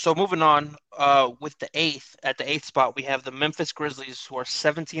 So moving on, with the eighth spot, we have the Memphis Grizzlies, who are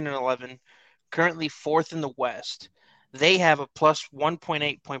 17-11, currently 4th in the West. They have a plus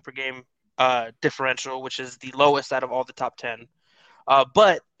 1.8 point per game differential, which is the lowest out of all the top 10.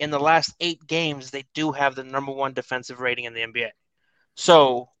 But in the last 8 games, they do have the number 1 defensive rating in the NBA.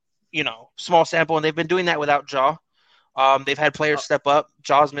 So, small sample, and they've been doing that without Ja. They've had players step up.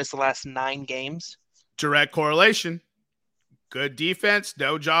 Ja's missed the last 9 games. Direct correlation. Good defense,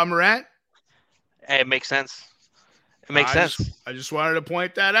 no Ja Morant. Hey, it makes sense. I just wanted to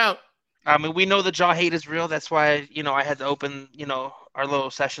point that out. I mean, we know the Ja hate is real. That's why, I had to open, our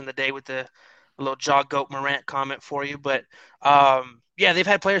little session today with the little Ja Goat Morant comment for you. But, they've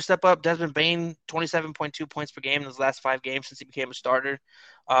had players step up. Desmond Bane, 27.2 points per game in his last 5 games since he became a starter.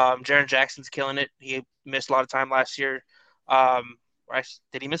 Jaren Jackson's killing it. He missed a lot of time last year.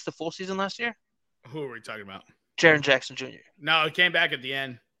 Did he miss the full season last year? Who are we talking about? Jaren Jackson Jr. No, he came back at the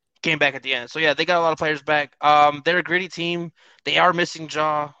end. So, yeah, they got a lot of players back. They're a gritty team. They are missing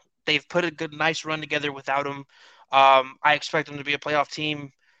Ja. They've put a nice run together without him. I expect them to be a playoff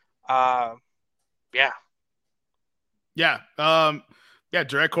team.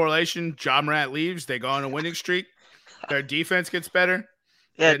 Direct correlation. Ja Morant leaves. They go on a winning streak. Their defense gets better.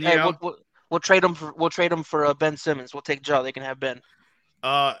 Yeah, we'll trade them for Ben Simmons. We'll take Ja. They can have Ben.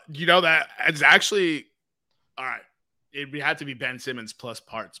 That it's actually all right. It would have to be Ben Simmons plus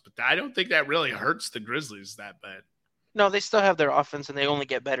parts, but I don't think that really hurts the Grizzlies that bad. No, they still have their offense, and they only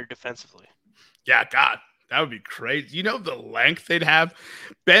get better defensively. Yeah, God, that would be crazy. The length they'd have?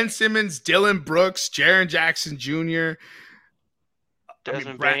 Ben Simmons, Dillon Brooks, Jaren Jackson Jr.,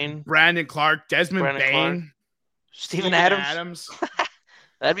 Bane, Brandon Clark, Desmond Bane, Steven Adams.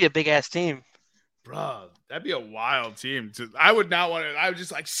 That'd be a big-ass team. Bro, that'd be a wild team. I would not want to. I would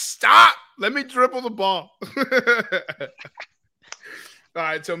just stop. Let me dribble the ball. All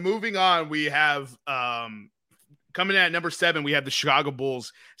right, so moving on, we have coming in at number 7, we have the Chicago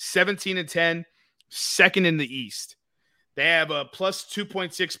Bulls, 17-10, second in the East. They have a plus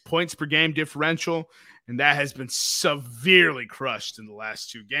 2.6 points per game differential, and that has been severely crushed in the last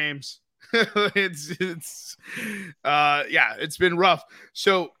 2 games. It's been rough.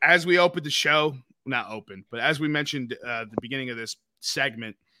 So as we opened the show, not open, but as we mentioned at the beginning of this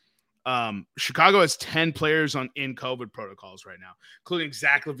segment, Chicago has 10 players in COVID protocols right now, including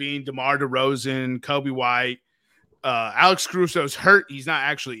Zach LaVine, DeMar DeRozan, Kobe White. Alex Caruso's hurt. He's not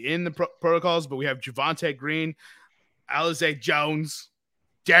actually in the protocols, but we have Javonte Green, Alize Jones,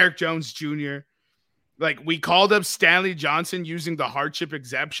 Derrick Jones Jr. Like, we called up Stanley Johnson using the hardship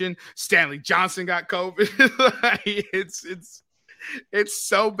exemption. Stanley Johnson got COVID. It's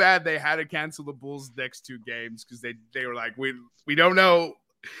so bad they had to cancel the Bulls' next 2 games because they were like, we don't know.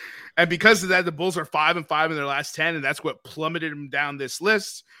 And because of that, the Bulls are 5-5 in their last 10, and that's what plummeted them down this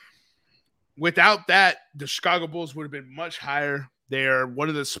list. Without that, the Chicago Bulls would have been much higher. They are one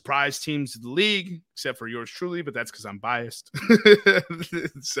of the surprise teams of the league, except for yours truly, but that's because I'm biased.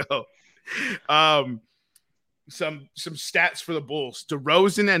 So, some stats for the Bulls.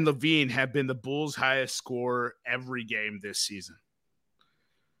 DeRozan and LaVine have been the Bulls' highest scorer every game this season.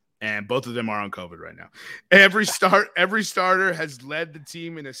 And both of them are on COVID right now. Every starter has led the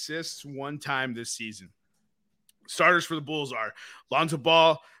team in assists 1 time this season. Starters for the Bulls are Lonzo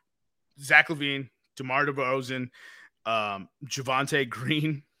Ball, Zach LaVine, DeMar DeRozan, Javonte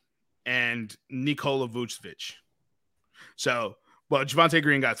Green, and Nikola Vucevic. So, well, Javonte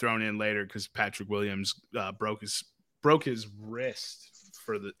Green got thrown in later because Patrick Williams broke his wrist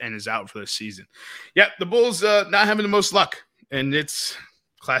and is out for the season. Yep, the Bulls not having the most luck, and it's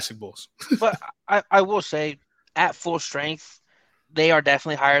classic Bulls. But I will say, at full strength, they are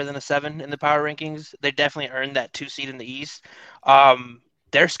definitely higher than a 7 in the power rankings. They definitely earned that 2 seed in the East.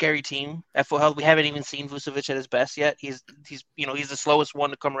 They're a scary team at full health. We haven't even seen Vucevic at his best yet. He's the slowest one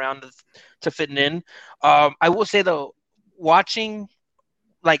to come around to fitting in. I will say though, watching,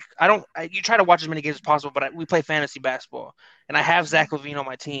 like, you try to watch as many games as possible, but we play fantasy basketball, and I have Zach LaVine on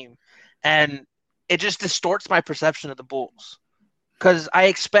my team, and it just distorts my perception of the Bulls because I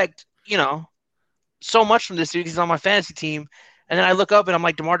expect so much from this dude. He's on my fantasy team, and then I look up and I'm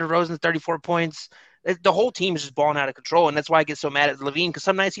like, DeMar DeRozan, 34 points. The whole team is just balling out of control, and that's why I get so mad at LaVine, because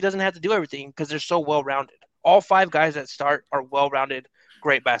some nights he doesn't have to do everything because they're so well-rounded. All 5 guys that start are well-rounded,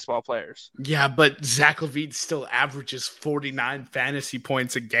 great basketball players. Yeah, but Zach LaVine still averages 49 fantasy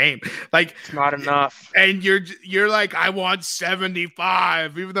points a game. Like, it's not enough. And you're like, I want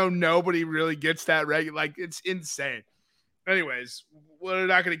 75, even though nobody really gets that regular. Like, it's insane. Anyways, we're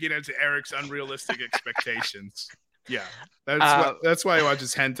not going to get into Eric's unrealistic expectations. Yeah, that's why he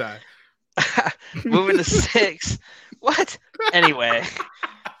watches hentai. Moving to 6. What? Anyway.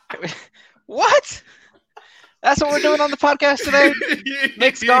 What? That's what we're doing on the podcast today?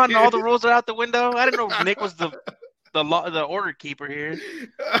 Nick's gone and all the rules are out the window. I didn't know Nick was the order keeper here.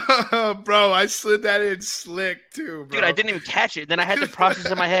 Bro, I slid that in slick too, bro. Dude, I didn't even catch it. Then I had to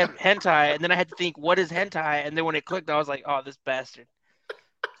process in my head hentai, and then I had to think, what is hentai? And then when it clicked, I was like, oh, this bastard.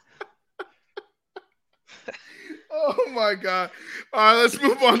 Oh my God. All right, let's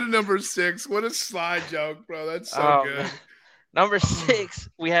move on to number 6. What a slide joke, bro. That's so good. Man. Number 6,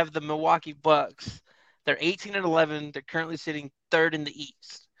 we have the Milwaukee Bucks. They're 18-11. They're currently sitting 3rd in the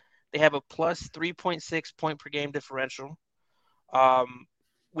East. They have a plus 3.6 point per game differential.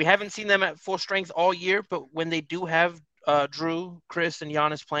 We haven't seen them at full strength all year, but when they do have Drew, Chris, and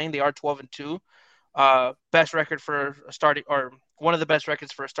Giannis playing, they are 12-2. Best record for a starting, or one of the best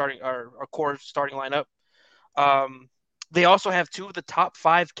records for a starting or a core starting lineup. They also have 2 of the top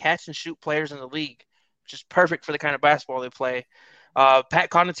 5 catch and shoot players in the league, which is perfect for the kind of basketball they play. Pat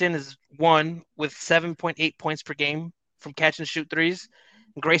Connaughton is 1 with 7.8 points per game from catch and shoot threes.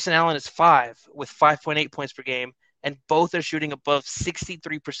 And Grayson Allen is 5 with 5.8 points per game, and both are shooting above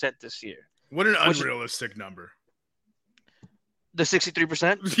 63% this year. What an unrealistic number. The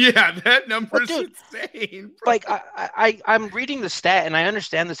 63%? Yeah, that number is insane, bro. Like, I'm reading the stat, and I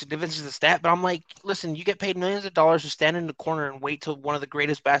understand the significance of the stat, but I'm like, listen, you get paid millions of dollars to stand in the corner and wait till one of the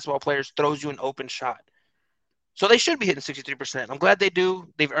greatest basketball players throws you an open shot. So they should be hitting 63%. I'm glad they do.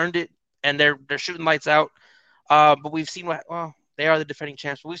 They've earned it, and they're shooting lights out. But we've seen they are the defending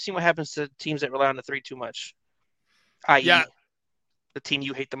champs, but we've seen what happens to teams that rely on the 3 too much, i.e. the team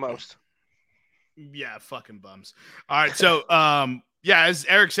you hate the most. Yeah, fucking bums. All right, so as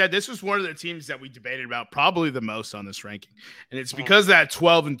Eric said, this was one of the teams that we debated about probably the most on this ranking, and it's because that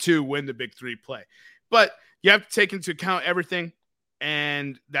 12-2 win the Big 3 play. But you have to take into account everything,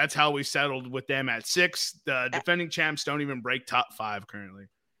 and that's how we settled with them at 6. The defending champs don't even break top 5 currently.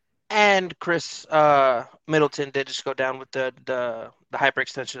 And Chris Middleton did just go down with the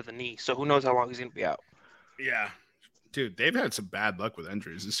hyperextension of the knee, so who knows how long he's going to be out. Yeah. Dude, they've had some bad luck with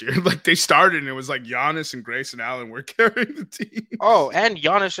injuries this year. Like they started and it was like Giannis and Grayson Allen were carrying the team. Oh, and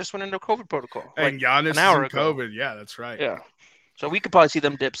Giannis just went into COVID protocol. And Giannis an hour is in ago. COVID. Yeah, that's right. Yeah. So we could probably see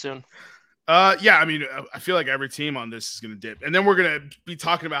them dip soon. Yeah, I mean, I feel like every team on this is going to dip. And then we're going to be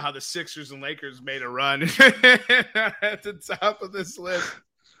talking about how the Sixers and Lakers made a run at the top of this list.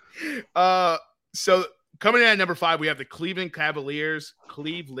 So coming in at number 5, we have the Cleveland Cavaliers,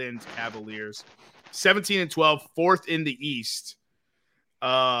 17-12, fourth in the East.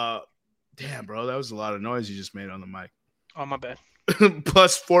 Damn, bro, that was a lot of noise you just made on the mic. Oh, my bad.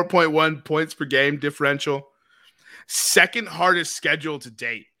 Plus 4.1 points per game differential. Second hardest schedule to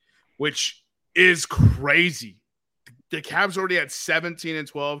date, which is crazy. The Cavs already had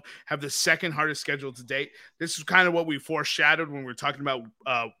 17-12, have the second hardest schedule to date. This is kind of what we foreshadowed when we were talking about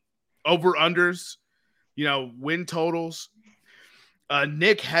over-unders, win totals.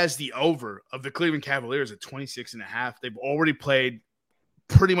 Nick has the over of the Cleveland Cavaliers at 26.5. They've already played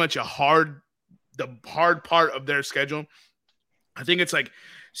pretty much the hard part of their schedule. I think it's like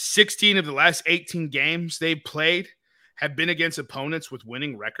 16 of the last 18 games they've played have been against opponents with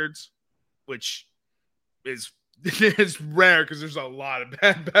winning records, which is rare because there's a lot of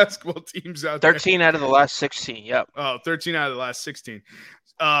bad basketball teams out there. 13 out of the last 16, yep. Oh, 13 out of the last 16.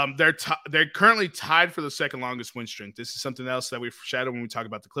 They're currently tied for the second longest win streak. This is something else that we foreshadowed when we talk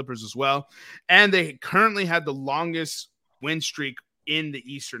about the Clippers as well. And they currently had the longest win streak in the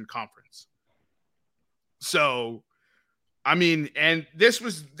Eastern Conference. So, I mean, and this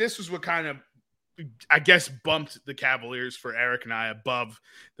was what kind of, I guess, bumped the Cavaliers for Eric and I above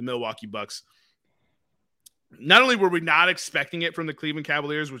the Milwaukee Bucks. Not only were we not expecting it from the Cleveland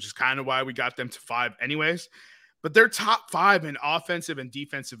Cavaliers, which is kind of why we got them to 5 anyways, but they're top 5 in offensive and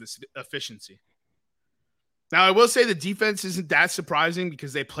defensive efficiency. Now, I will say the defense isn't that surprising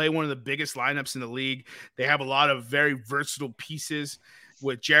because they play one of the biggest lineups in the league. They have a lot of very versatile pieces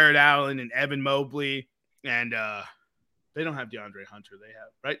with Jared Allen and Evan Mobley, and they don't have DeAndre Hunter. They have,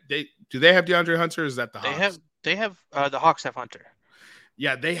 right? Do they have DeAndre Hunter? Or is that the Hawks? They have the Hawks have Hunter.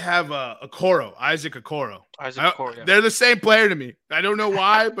 Yeah, they have Isaac Okoro. Yeah. They're the same player to me. I don't know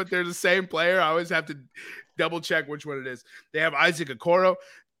why, but they're the same player. I always have to double check which one it is. They have Isaac Okoro.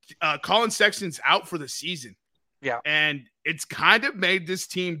 Colin Sexton's out for the season. Yeah. And it's kind of made this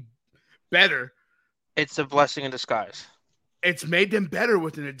team better. It's a blessing in disguise. It's made them better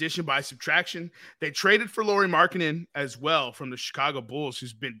with an addition by subtraction. They traded for Lauri Markkanen as well from the Chicago Bulls,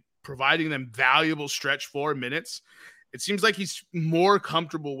 who's been providing them valuable stretch 4 minutes. It seems like he's more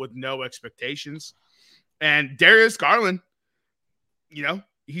comfortable with no expectations. And Darius Garland,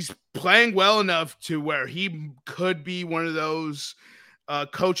 he's playing well enough to where he could be one of those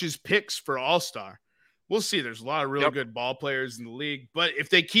coaches' picks for All-Star. We'll see. There's a lot of really good ball players in the league. But if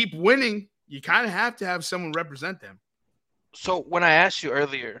they keep winning, you kind of have to have someone represent them. So when I asked you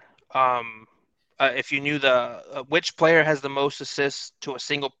earlier if you knew which player has the most assists to a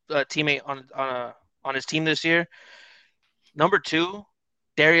single teammate on his team this year, number 2,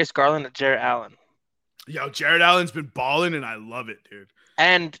 Darius Garland and Jared Allen. Yo, Jared Allen's been balling, and I love it, dude.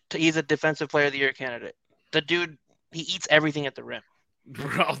 And he's a Defensive Player of the Year candidate. The dude, he eats everything at the rim.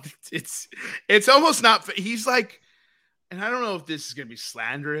 Bro, it's almost not – he's like – and I don't know if this is going to be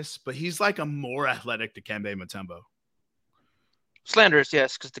slanderous, but he's like a more athletic Dikembe Mutombo. Slanderous,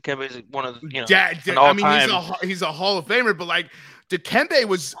 yes, because Dikembe is one of the, he's a Hall of Famer, but like Dikembe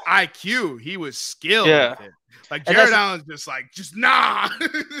was IQ. He was skilled with it. Like Jared Allen's just nah.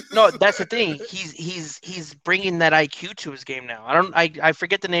 No, that's the thing. He's bringing that IQ to his game now. I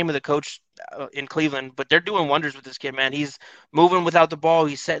forget the name of the coach in Cleveland, but they're doing wonders with this kid, man. He's moving without the ball.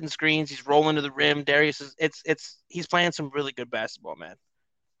 He's setting screens. He's rolling to the rim. Darius he's playing some really good basketball, man.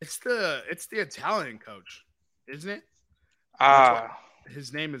 It's the Italian coach, isn't it?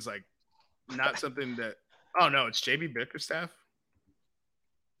 His name is like not something that. Oh no, it's JB Bickerstaff.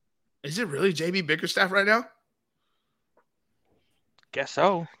 Is it really JB Bickerstaff right now? Guess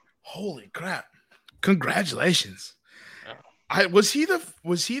so. Holy crap! Congratulations. Yeah. Was he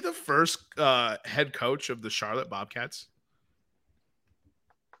the first head coach of the Charlotte Bobcats?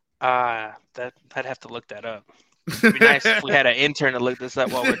 I'd have to look that up. It'd be nice if we had an intern to look this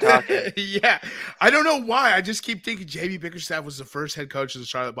up while we're talking. Yeah. I don't know why. I just keep thinking JB Bickerstaff was the first head coach of the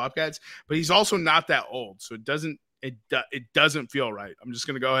Charlotte Bobcats, but he's also not that old, so it doesn't feel right. I'm just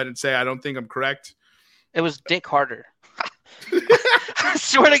going to go ahead and say I don't think I'm correct. It was Dick Harder. I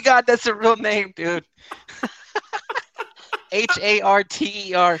swear to God, that's a real name, dude.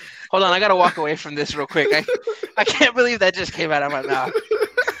 Harter. Hold on, I got to walk away from this real quick. I can't believe that just came out of my mouth.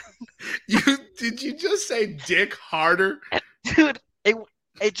 Did you just say Dick Harder? Dude,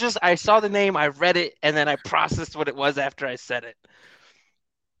 I saw the name, I read it, and then I processed what it was after I said it.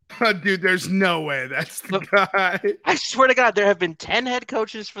 Dude, there's no way that's the Look, guy. I swear to God, there have been 10 head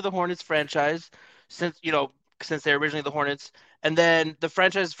coaches for the Hornets franchise since they're originally the Hornets, and then the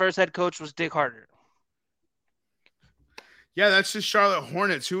franchise's first head coach was Dick Harder. Yeah, that's the Charlotte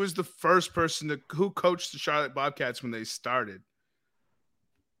Hornets. Who was the first person who coached the Charlotte Bobcats when they started?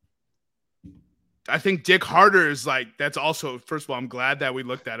 I think Dick Harder is like, that's also, first of all, I'm glad that we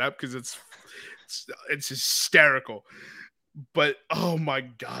looked that up because it's hysterical. But oh my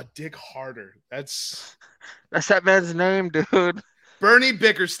God, Dick Harder. That's that man's name, dude. Bernie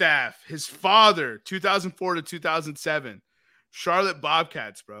Bickerstaff, his father, 2004 to 2007. Charlotte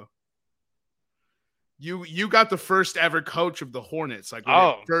Bobcats, bro. You got the first ever coach of the Hornets, like when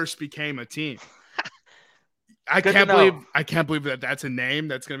it first became a team. I can't believe that that's a name.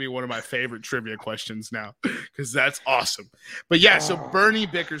 That's going to be one of my favorite trivia questions now because that's awesome. But yeah, so Bernie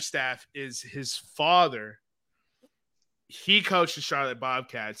Bickerstaff is his father. He coached the Charlotte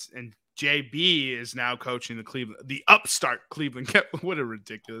Bobcats, and JB is now coaching the upstart Cleveland. What a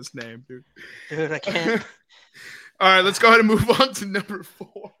ridiculous name, dude. Dude, I can't. All right, let's go ahead and move on to number 4.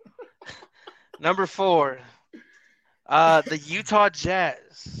 Number 4, the Utah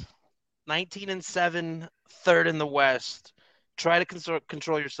Jazz, 19-7, third in the West. Try to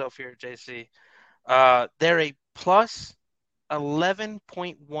control yourself here, JC. They're a plus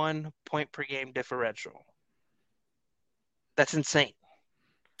 11.1 point per game differential. That's insane.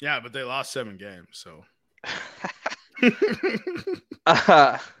 Yeah, but they lost 7 games, so.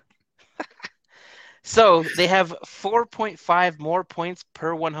 So they have 4.5 more points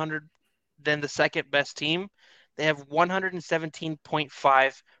per 100 than the second best team. They have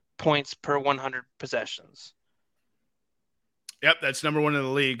 117.5 points per 100 possessions. Yep, that's number 1 in the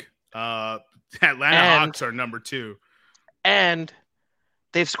league. Atlanta Hawks are number 2. And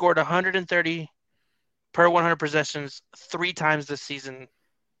they've scored 130 per 100 possessions 3 times this season.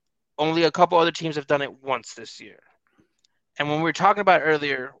 Only a couple other teams have done it once this year. And when we were talking about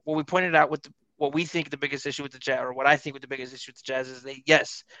earlier, what we pointed out with what we think the biggest issue with the Jazz, or what I think with the biggest issue with the Jazz is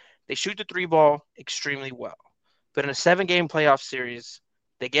they shoot the 3 ball extremely well. But in a 7-game playoff series,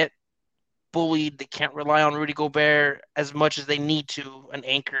 they get bullied. They can't rely on Rudy Gobert as much as they need to, an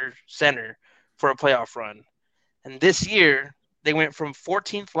anchor center, for a playoff run. And this year, they went from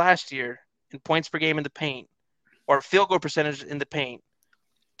 14th last year in points per game in the paint, or field goal percentage in the paint,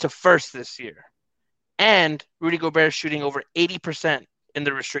 to first this year. And Rudy Gobert shooting over 80% in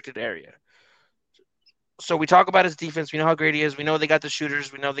the restricted area. So we talk about his defense. We know how great he is. We know they got the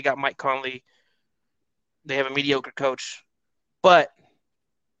shooters. We know they got Mike Conley. They have a mediocre coach. But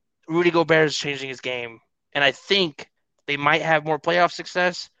Rudy Gobert is changing his game. And I think they might have more playoff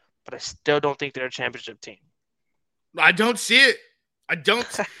success, but I still don't think they're a championship team. I don't see it.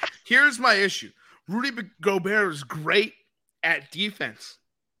 Here's my issue. Rudy Gobert is great at defense.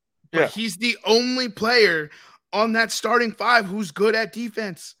 But he's the only player on that starting 5 who's good at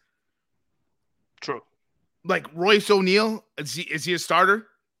defense. True. Like Royce O'Neal, is he a starter?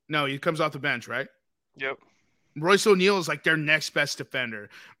 No, he comes off the bench, right? Yep. Royce O'Neal is like their next best defender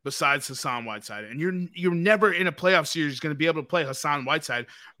besides Hassan Whiteside. And you're never in a playoff series going to be able to play Hassan Whiteside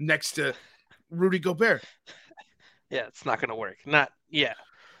next to Rudy Gobert. Yeah, it's not going to work.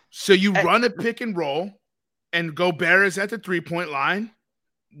 So you run a pick and roll, and Gobert is at the 3-point line.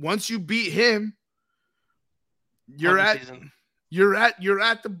 Once you beat him, you're at the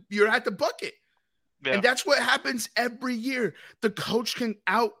bucket. Yeah. And that's what happens every year. The coach can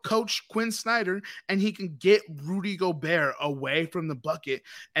out-coach Quinn Snyder, and he can get Rudy Gobert away from the bucket.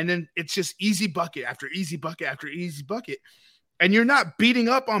 And then it's just easy bucket after easy bucket after easy bucket. And you're not beating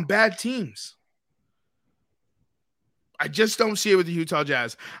up on bad teams. I just don't see it with the Utah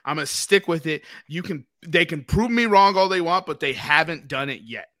Jazz. I'm going to stick with it. They can prove me wrong all they want, but they haven't done it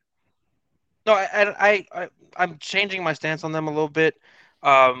yet. No, I'm changing my stance on them a little bit.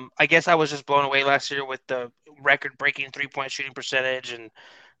 I guess I was just blown away last year with the record-breaking 3-point shooting percentage and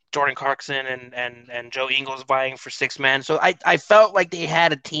Jordan Clarkson and Joe Ingles vying for 6 man. So I felt like they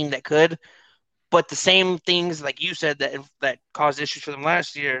had a team that could, but the same things like you said that caused issues for them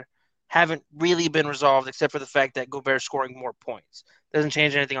last year haven't really been resolved, except for the fact that Gobert's scoring more points. Doesn't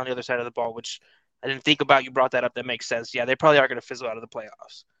change anything on the other side of the ball, which I didn't think about. You brought that up. That makes sense. Yeah, they probably are going to fizzle out of the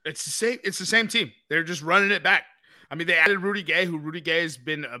playoffs. It's the same team. They're just running it back. I mean, they added Rudy Gay, who Rudy Gay has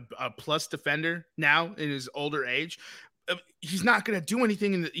been a plus defender now in his older age. He's not going to do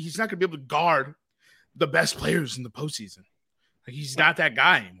anything. He's not going to be able to guard the best players in the postseason. Like, he's not that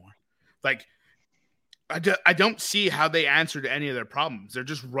guy anymore. Like, I don't see how they answer to any of their problems. They're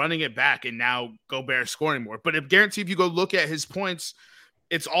just running it back, and now Gobert scoring more. But if you go look at his points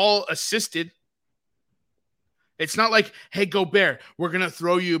It's all assisted. It's not like, hey, Gobert, we're going to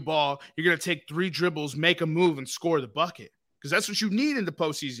throw you a ball. You're going to take 3 dribbles, make a move, and score the bucket. Because that's what you need in the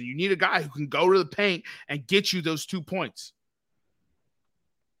postseason. You need a guy who can go to the paint and get you those 2 points.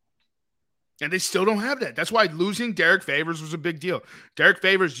 And they still don't have that. That's why losing Derek Favors was a big deal. Derek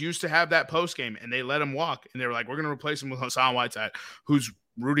Favors used to have that post game, and they let him walk. And they were like, we're going to replace him with Hassan Whiteside, who's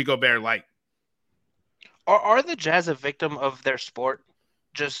Rudy Gobert light. Are the Jazz a victim of their sport?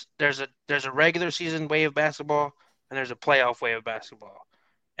 Just there's a regular season way of basketball, and there's a playoff way of basketball.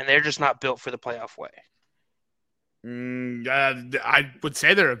 And they're just not built for the playoff way. I would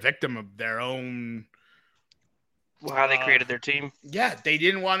say they're a victim of their own. How they created their team. Yeah, they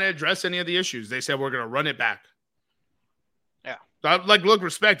didn't want to address any of the issues. They said, we're going to run it back. Yeah. Like, look,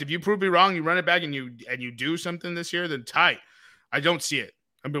 respect. If you prove me wrong, you run it back and you do something this year, then tight. I don't see it.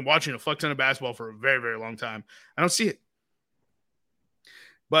 I've been watching a fuck ton of basketball for a very, very long time. I don't see it.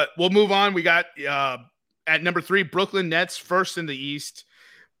 But we'll move on. We got at number 3, Brooklyn Nets, first in the East.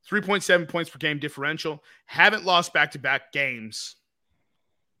 3.7 points per game differential. Haven't lost back-to-back games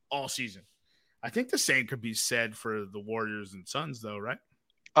all season. I think the same could be said for the Warriors and Suns, though, right?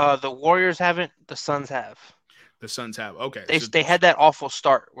 The Warriors haven't. The Suns have. The Suns have. Okay. They had that awful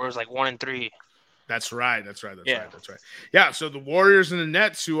start where it was like 1-3. That's right. Yeah, so the Warriors and the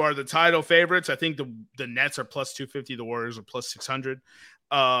Nets, who are the title favorites, I think the Nets are plus 250. The Warriors are plus 600.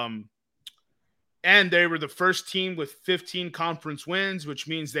 And they were the first team with 15 conference wins, which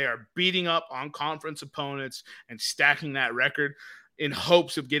means they are beating up on conference opponents and stacking that record in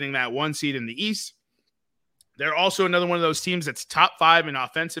hopes of getting that 1 seed in the East. They're also another one of those teams that's top 5 in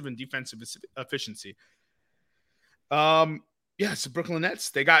offensive and defensive efficiency. It's the Brooklyn Nets.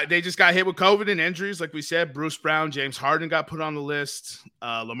 They just got hit with COVID and injuries. Like we said, Bruce Brown, James Harden got put on the list.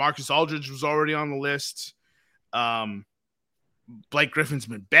 LaMarcus Aldridge was already on the list. Blake Griffin's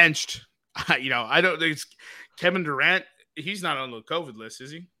been benched. I don't think it's Kevin Durant. He's not on the COVID list,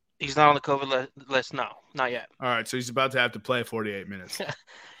 is he? He's not on the COVID list. No, not yet. All right, so he's about to have to play 48 minutes.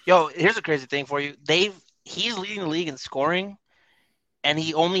 Yo, here's a crazy thing for you. He's leading the league in scoring, and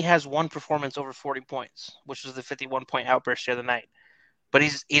he only has 1 performance over 40 points, which was the 51-point outburst the other night. But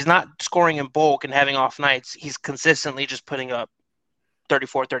he's not scoring in bulk and having off nights. He's consistently just putting up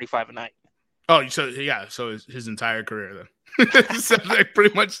 34, 35 a night. Oh, so his entire career then. So like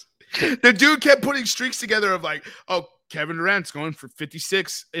pretty much the dude kept putting streaks together of like, oh, Kevin Durant's going for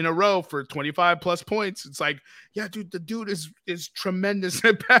 56 in a row for 25 plus points. It's like, yeah, dude, the dude is tremendous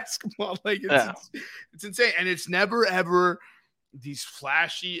at basketball. Like it's insane. And it's never ever these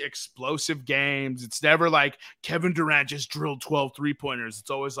flashy, explosive games. It's never like Kevin Durant just drilled 12 3-pointers. It's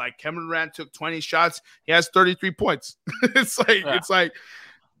always like Kevin Durant took 20 shots. He has 33 points. It's like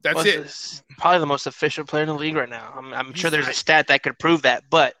that's it. It's probably the most efficient player in the league right now. I'm sure there's a stat that could prove that,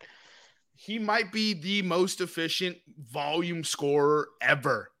 but he might be the most efficient volume scorer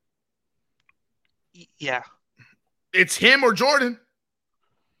ever. Yeah. It's him or Jordan.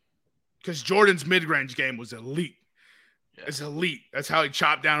 Because Jordan's mid-range game was elite. Yeah. It's elite. That's how he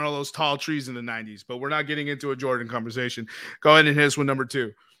chopped down all those tall trees in the 90s. But we're not getting into a Jordan conversation. Go ahead and hit us with number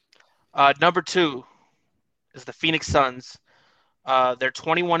 2. Number 2 is the Phoenix Suns. They're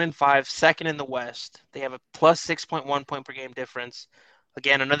 21-5, second in the West. They have a plus 6.1 point per game difference.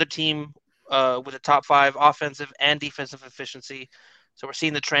 Again, another team with a top 5 offensive and defensive efficiency. So we're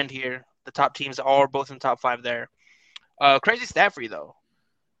seeing the trend here. The top teams are both in the top 5 there. Crazy stat for you, though.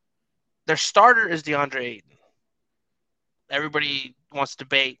 Their starter is DeAndre Ayton. Everybody wants to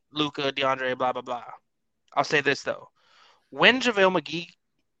debate Luka, DeAndre, blah, blah, blah. I'll say this, though. When JaVale McGee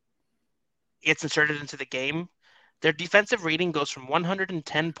gets inserted into the game, their defensive rating goes from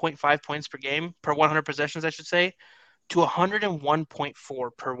 110.5 points per game, per 100 possessions, I should say, to 101.4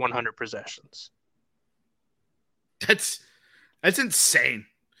 per 100 possessions. That's insane.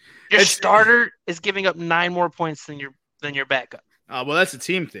 Your starter is giving up 9 more points than your backup. Well, that's a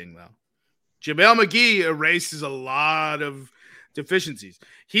team thing, though. JaVale McGee erases a lot of deficiencies.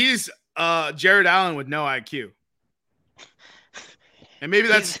 He's Jared Allen with no IQ. And maybe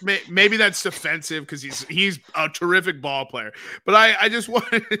that's defensive because he's a terrific ball player. But I just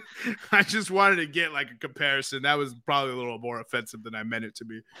wanted to get like a comparison. That was probably a little more offensive than I meant it to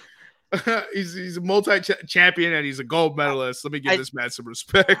be. He's a multi-champion and he's a gold medalist. Let me give this man some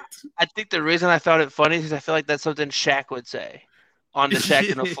respect. I think the reason I found it funny is because I feel like that's something Shaq would say on the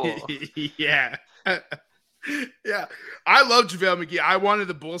Shaq and a Fool. Yeah. Yeah. I love JaVale McGee. I wanted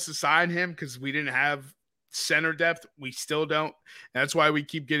the Bulls to sign him because we didn't have center depth. We still don't. That's why we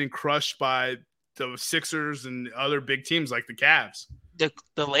keep getting crushed by the Sixers and other big teams like the Cavs.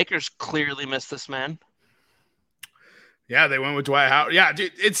 The Lakers clearly missed this man. Yeah, they went with Dwight Howard. Yeah,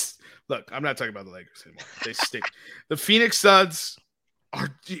 dude, look, I'm not talking about the Lakers anymore. They stink. The Phoenix Suns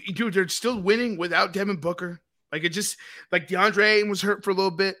they're still winning without Devin Booker. Like, it just, like, DeAndre Ayton was hurt for a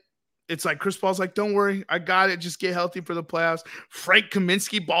little bit. It's like Chris Paul's like, don't worry, I got it. Just get healthy for the playoffs. Frank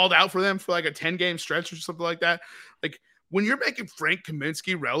Kaminsky balled out for them for like a 10-game stretch or something like that. Like, when you're making Frank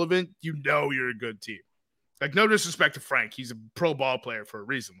Kaminsky relevant, you know you're a good team. Like, no disrespect to Frank. He's a pro ball player for a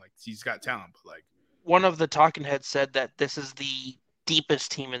reason. Like, he's got talent, but like, one of the talking heads said that this is the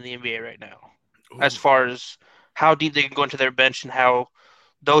deepest team in the NBA right now, ooh, as far as how deep they can go into their bench and how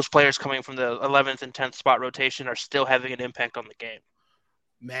those players coming from the 11th and 10th spot rotation are still having an impact on the game.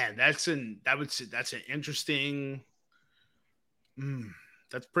 Man, that's an interesting.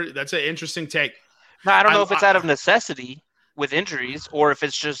 That's an interesting take. Now, I don't know if it's out of necessity with injuries or if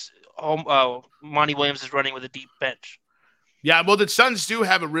it's just Monty Williams is running with a deep bench. Yeah, well, the Suns do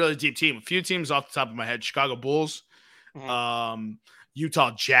have a really deep team. A few teams off the top of my head: Chicago Bulls,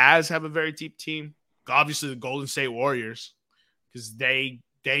 Utah Jazz have a very deep team. Obviously, the Golden State Warriors, because they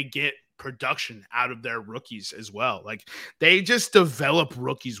get production out of their rookies as well. Like, they just develop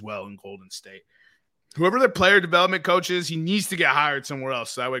rookies well in Golden State. Whoever their player development coach is, he needs to get hired somewhere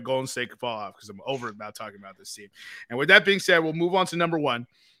else. So that way Golden State can fall off, because I'm over about talking about this team. And with that being said, we'll move on to number one.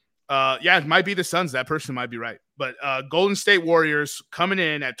 It might be the Suns. That person might be right. But Golden State Warriors coming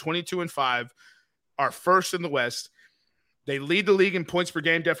in at 22-5 are first in the West. They lead the league in points per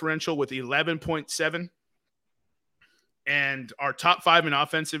game differential with 11.7. And are top 5 in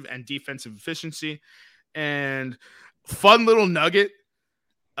offensive and defensive efficiency. And fun little nugget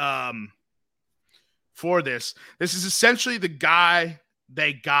for this. This is essentially the guy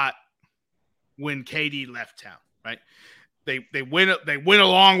they got when KD left town, right? They went a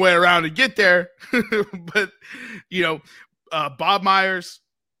long way around to get there, but Bob Myers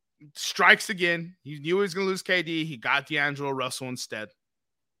strikes again. He knew he was going to lose KD. He got D'Angelo Russell instead,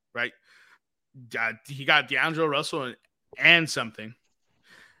 right? He got D'Angelo Russell and something,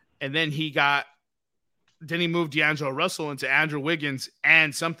 and then he moved D'Angelo Russell into Andrew Wiggins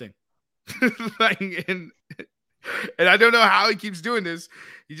and something. and I don't know how he keeps doing this.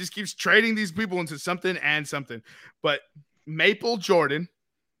 He just keeps trading these people into something and something. But Maple Jordan,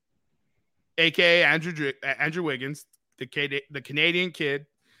 aka Andrew Wiggins, the Canadian kid,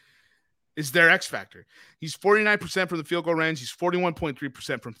 is their X factor. He's 49% from the field goal range. He's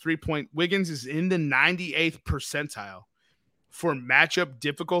 41.3% from 3-point. Wiggins is in the 98th percentile for matchup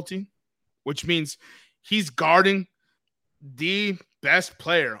difficulty, which means he's guarding the best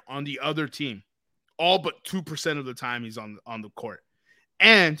player on the other team all but 2% of the time he's on the court.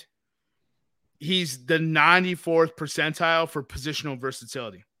 And he's the 94th percentile for positional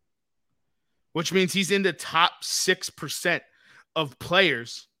versatility, which means he's in the top 6% of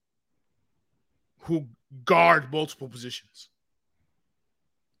players who guard multiple positions.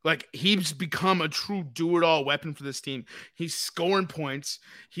 Like, he's become a true do-it-all weapon for this team. He's scoring points.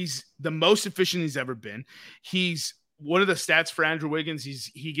 He's the most efficient he's ever been. He's one of the stats for Andrew Wiggins.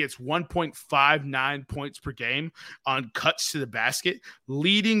 He gets 1.59 points per game on cuts to the basket,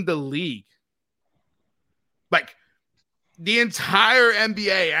 leading the league. Like, the entire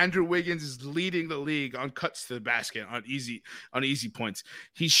NBA, Andrew Wiggins is leading the league on cuts to the basket on easy points.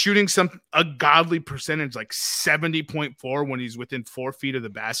 He's shooting a godly percentage, like 70.4 when he's within 4 feet of the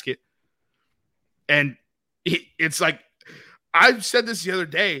basket. And it's like, I said this the other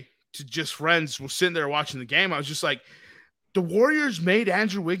day to just friends who were sitting there watching the game. I was just like, the Warriors made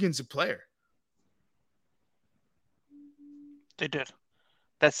Andrew Wiggins a player. They did.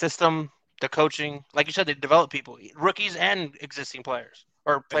 That system, the coaching, like you said, they develop people, rookies and existing players,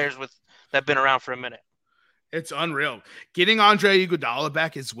 or players that have been around for a minute. It's unreal. Getting Andre Iguodala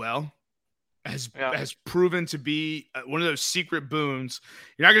back as well has proven to be one of those secret boons.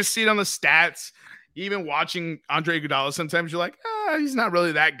 You're not going to see it on the stats. Even watching Andre Iguodala, sometimes you're like, he's not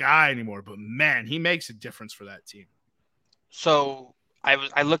really that guy anymore. But man, he makes a difference for that team. So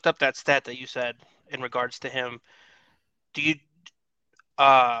I looked up that stat that you said in regards to him. Do you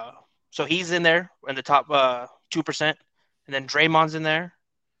so he's in there in the top 2%, and then Draymond's in there.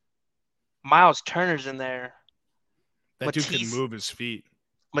 Miles Turner's in there. That dude can move his feet.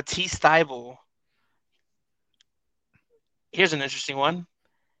 Matisse Thybulle. Here's an interesting one.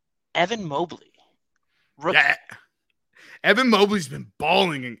 Evan Mobley. Rookie. Yeah. Evan Mobley's been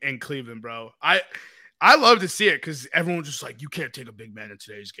balling in Cleveland, bro. I love to see it because everyone's just like, you can't take a big man in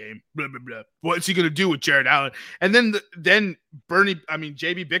today's game. Blah, blah, blah. What's he going to do with Jared Allen? And then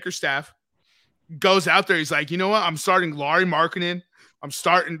JB Bickerstaff goes out there. He's like, you know what? I'm starting Lauri Markkanen. I'm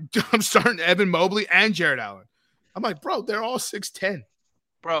starting Evan Mobley and Jared Allen. I'm like, bro, they're all 6'10".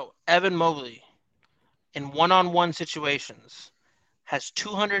 Bro, Evan Mobley, in one-on-one situations, has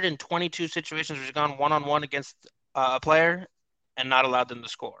 222 situations where he's gone one-on-one against a player and not allowed them to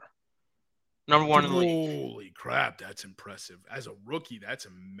score. Number one in the league. Holy crap, that's impressive. As a rookie, that's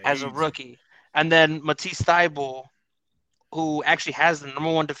amazing. As a rookie. And then Matisse Thybulle, who actually has the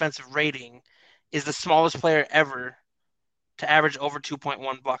number one defensive rating, is the smallest player ever to average over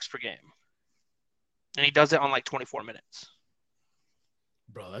 2.1 blocks per game. And he does it on like 24 minutes.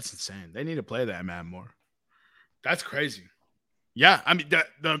 Bro, that's insane. They need to play that man more. That's crazy. Yeah, I mean,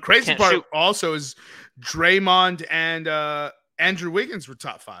 the crazy part also is Draymond and Andrew Wiggins were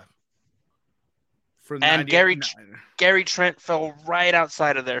top 5. And Gary Trent fell right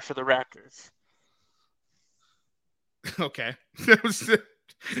outside of there for the Raptors. Okay.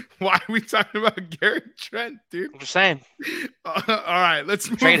 Why are we talking about Gary Trent, dude? I'm just saying. All right, let's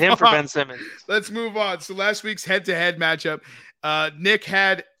trade him for Ben Simmons. Let's move on. So last week's head-to-head matchup, Nick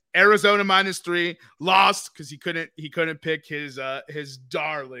had Arizona -3, lost because he couldn't pick his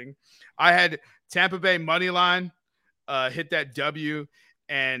darling. I had Tampa Bay money line, hit that W.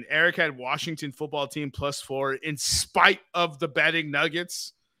 And Eric had Washington football team +4 in spite of the betting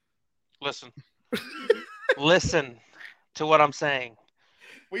Nuggets. Listen to what I'm saying.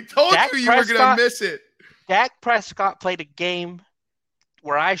 We told you were going to miss it. Dak Prescott played a game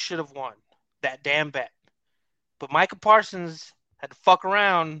where I should have won that damn bet. But Micah Parsons had to fuck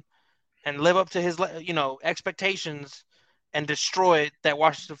around and live up to his expectations and destroy that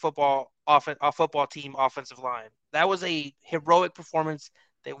Washington football team offensive line. That was a heroic performance.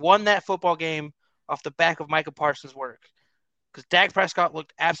 They won that football game off the back of Micah Parsons' work. Because Dak Prescott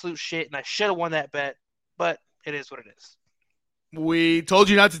looked absolute shit, and I should have won that bet, but it is what it is. We told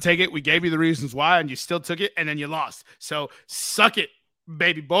you not to take it. We gave you the reasons why, and you still took it, and then you lost. So suck it,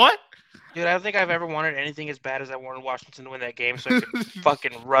 baby boy. Dude, I don't think I've ever wanted anything as bad as I wanted Washington to win that game so I could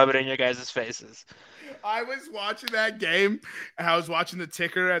fucking rub it in your guys' faces. I was watching that game, and I was watching the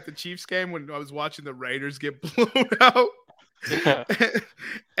ticker at the Chiefs game when I was watching the Raiders get blown out.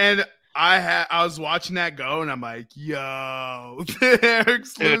 And I was watching that go, and I'm like, yo,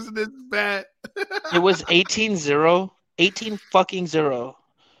 Eric's losing his bet. It was 18-0, 18-0.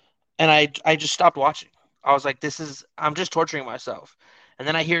 And I just stopped watching. I was like, I'm just torturing myself. And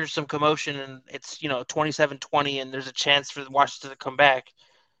then I hear some commotion, and it's, 27-20, and there's a chance for Washington to come back.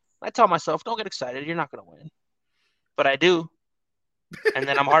 I tell myself, don't get excited. You're not going to win. But I do. And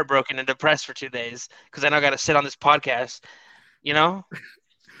then I'm heartbroken and depressed for 2 days because then I got to sit on this podcast,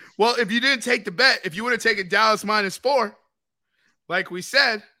 Well, if you didn't take the bet, if you would have taken Dallas -4, like we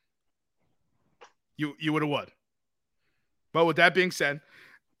said, you would have won. But with that being said,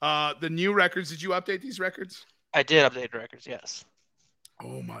 the new records, did you update these records? I did update the records, yes.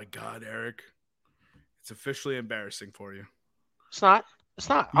 Oh, my God, Eric. It's officially embarrassing for you. It's not.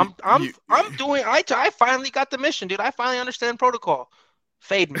 I finally got the mission, dude. I finally understand protocol.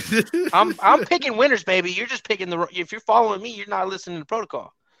 Fade me. I'm picking winners, baby. You're just picking if you're following me, you're not listening to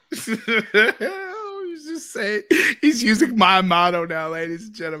protocol. He's just saying he's using my motto now, ladies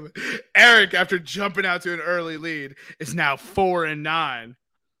and gentlemen. Eric, after jumping out to an early lead, is now 4-9.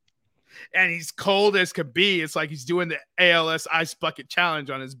 And he's cold as could be. It's like he's doing the ALS Ice Bucket Challenge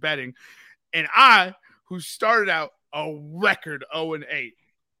on his betting. And I, who started out a record 0-8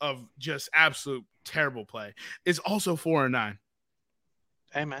 of just absolute terrible play, is also 4-9.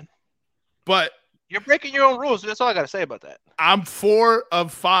 Hey, man. But you're breaking your own rules. That's all I got to say about that. I'm 4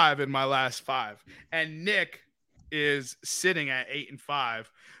 of 5 in my last 5. And Nick is sitting at 8-5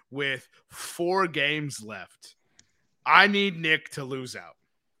 with 4 games left. I need Nick to lose out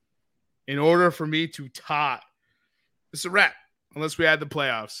in order for me to tie. It's a wrap, unless we add the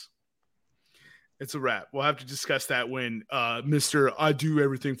playoffs. It's a wrap. We'll have to discuss that when Mr. I do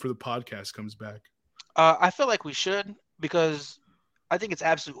everything for the podcast comes back. I feel like we should, because I think it's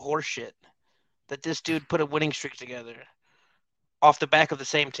absolute horseshit that this dude put a winning streak together off the back of the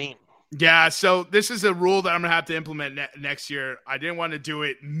same team. Yeah, so this is a rule that I'm going to have to implement next year. I didn't want to do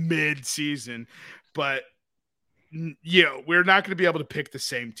it mid-season, but we're not going to be able to pick the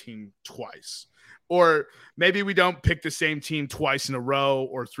same team twice. Or maybe we don't pick the same team twice in a row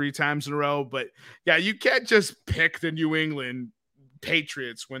or 3 times in a row. But, yeah, you can't just pick the New England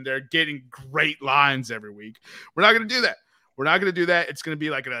Patriots when they're getting great lines every week. We're not going to do that. We're not going to do that. It's going to be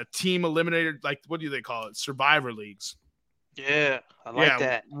like a team eliminator, like what do they call it? Survivor leagues. Yeah, I like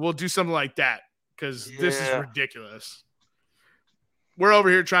that. We'll do something like that because this is ridiculous. We're over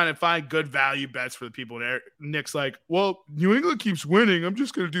here trying to find good value bets for the people. And Nick's like, well, New England keeps winning. I'm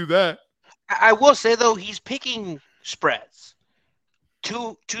just going to do that. I will say, though, he's picking spreads.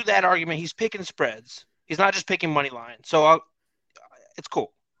 To that argument, he's picking spreads. He's not just picking money line. So it's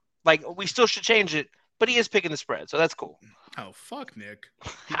cool. Like, we still should change it, but he is picking the spread, so that's cool. Oh, fuck Nick.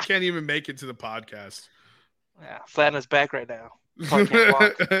 He can't even make it to the podcast. Yeah, flat on his back right now. Can't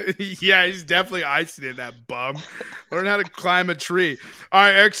walk. Yeah, he's definitely icing it, that bum. Learn how to climb a tree. All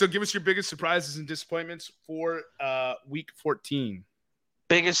right, Eric, so give us your biggest surprises and disappointments for week 14.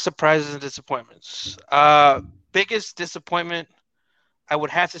 Biggest surprises and disappointments. Biggest disappointment, I would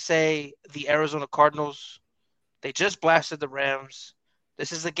have to say the Arizona Cardinals. They just blasted the Rams.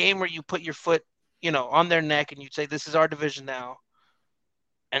 This is a game where you put your foot, on their neck and you say, this is our division now.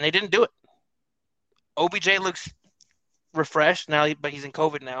 And they didn't do it. OBJ looks refreshed now, but he's in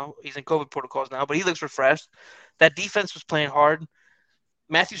COVID now. He's in COVID protocols now, but he looks refreshed. That defense was playing hard.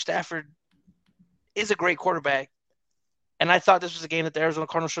 Matthew Stafford is a great quarterback. And I thought this was a game that the Arizona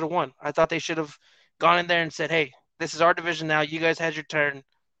Cardinals should have won. I thought they should have gone in there and said, hey, this is our division now. You guys had your turn.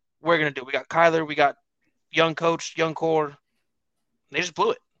 We're going to do it. We got Kyler. We got young coach, young core. They just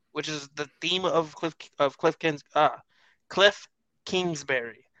blew it, which is the theme of Cliff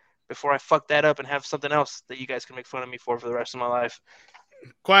Kingsbury. Before I fuck that up and have something else that you guys can make fun of me for the rest of my life.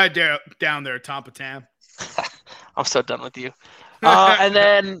 Quiet down there, Tampa Tam. I'm so done with you. And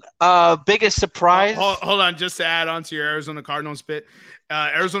then biggest surprise. Hold on, just to add on to your Arizona Cardinals bit.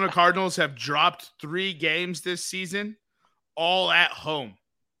 Arizona Cardinals have dropped 3 games this season, all at home.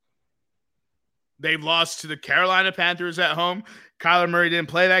 They've lost to the Carolina Panthers at home. Kyler Murray didn't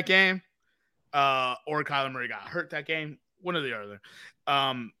play that game, or Kyler Murray got hurt that game. One or the other.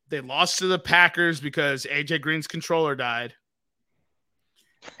 They lost to the Packers because AJ Green's controller died.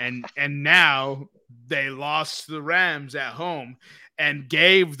 And now they lost to the Rams at home and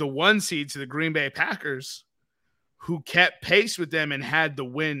gave the 1 seed to the Green Bay Packers, who kept pace with them and had the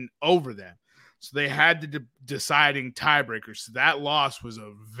win over them. So they had the deciding tiebreakers. So that loss was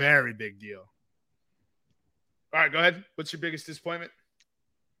a very big deal. All right, go ahead. What's your biggest disappointment?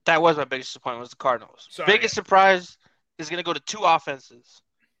 That was my biggest disappointment, was the Cardinals. Sorry. Biggest surprise is going to go to 2 offenses.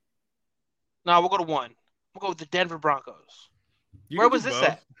 No, we'll go to 1. We'll go with the Denver Broncos. Where was this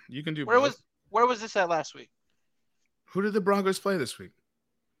at? You can do both. Where was this at last week? Who did the Broncos play this week?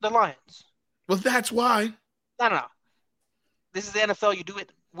 The Lions. Well, that's why. No. This is the NFL. You do it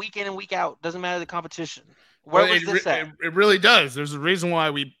week in and week out. Doesn't matter the competition. Where was this at? It really does. There's a reason why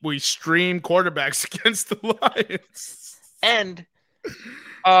we stream quarterbacks against the Lions. And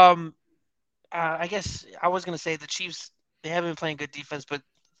I guess I was going to say the Chiefs, they haven't been playing good defense, but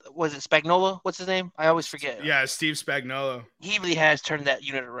was it Spagnuolo? What's his name? I always forget. Yeah, Steve Spagnuolo. He really has turned that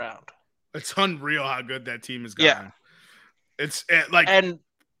unit around. It's unreal how good that team has gotten. Yeah. It's like, and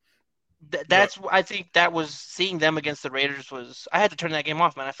that's, I think that was, seeing them against the Raiders was, I had to turn that game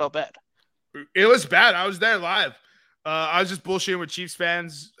off, man. I felt bad. It was bad. I was there live. I was just bullshitting with Chiefs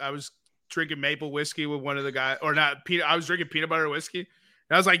fans. I was drinking maple whiskey with one of the guys, or not peanut. I was drinking peanut butter whiskey.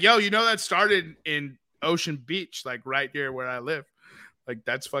 And I was like, yo, that started in Ocean Beach, like right here where I live. Like,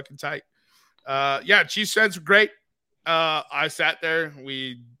 that's fucking tight. Yeah, Chiefs fans were great. I sat there.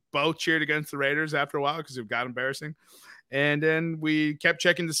 We both cheered against the Raiders after a while because it got embarrassing. And then we kept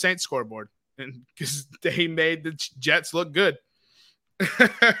checking the Saints scoreboard and because they made the Jets look good.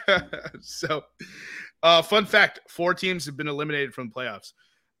 So, fun fact, 4 teams have been eliminated from the playoffs.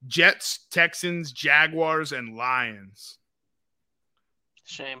 Jets, Texans, Jaguars, and Lions.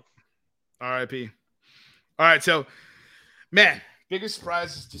 Shame. R.I.P. All right, so, man, biggest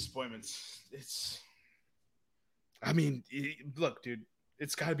surprises, disappointments. Look, dude,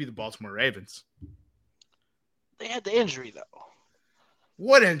 it's got to be the Baltimore Ravens. They had the injury, though.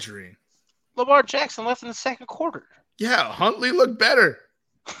 What injury? Lamar Jackson left in the second quarter. Yeah, Huntley looked better.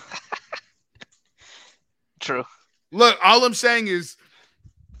 True. Look, all I'm saying is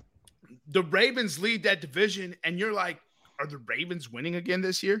the Ravens lead that division, and you're like, are the Ravens winning again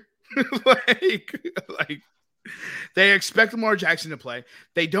this year? like they expect Lamar Jackson to play.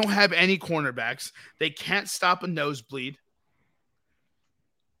 They don't have any cornerbacks. They can't stop a nosebleed.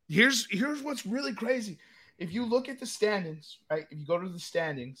 Here's what's really crazy. If you look at the standings, right? If you go to the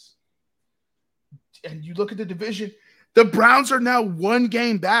standings and you look at the division, the Browns are now 1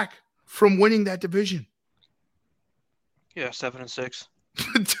 game back from winning that division. Yeah, 7-6.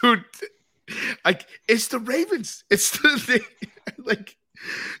 Dude, like, it's the Ravens. It's the thing. Like,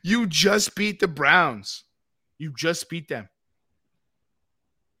 you just beat the Browns. You just beat them.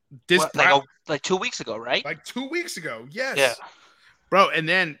 Like 2 weeks ago, right? Like 2 weeks ago, yes. Yeah. Bro, and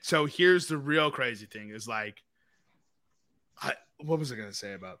then, so here's the real crazy thing is like, what was I going to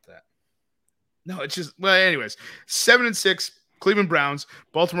say about that? No, it's just, well, anyways, 7-6, Cleveland Browns,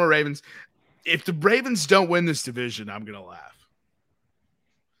 Baltimore Ravens. If the Ravens don't win this division, I'm going to laugh.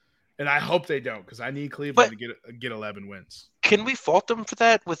 And I hope they don't because I need Cleveland to get 11 wins. Can we fault them for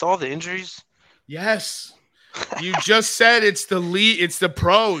that with all the injuries? Yes. You just said it's the lead. It's the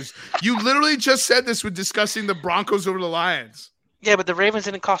pros. You literally just said this when discussing the Broncos over the Lions. Yeah, but the Ravens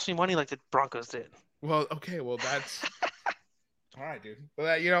didn't cost me money like the Broncos did. Well, okay. Well, that's all right, dude. Well,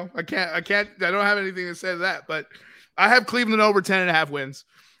 I can't. I don't have anything to say to that. But I have Cleveland over 10.5 wins.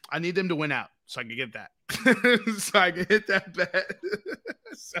 I need them to win out so I can get that. So I can hit that bet.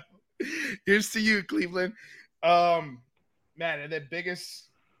 So here's to you, Cleveland. Man, and the biggest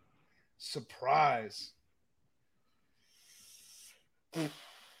surprise.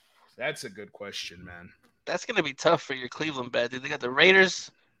 That's a good question, man. That's going to be tough for your Cleveland bet, dude. They got the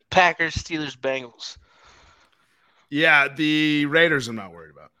Raiders, Packers, Steelers, Bengals. Yeah, the Raiders I'm not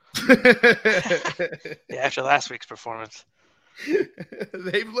worried about. Yeah, after last week's performance.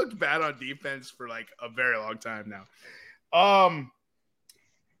 They've looked bad on defense for like a very long time now.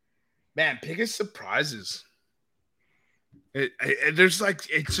 Man, biggest surprises. There's like,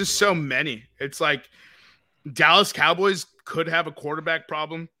 it's just so many. It's like Dallas Cowboys could have a quarterback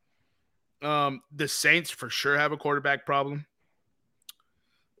problem. The Saints for sure have a quarterback problem.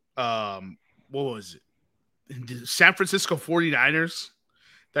 What was it? The San Francisco 49ers,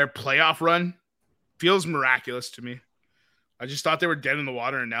 their playoff run feels miraculous to me. I just thought they were dead in the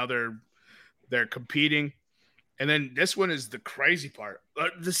water, and now they're competing. And then this one is the crazy part.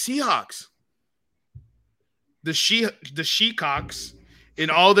 The Seahawks. The Sheekhawks,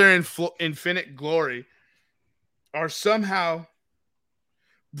 in all their infinite glory, are somehow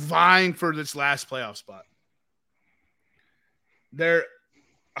vying for this last playoff spot. They're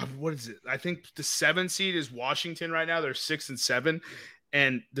what is it? I think the 7 seed is Washington right now. They're 6-7,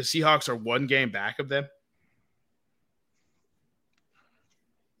 and the Seahawks are 1 game back of them.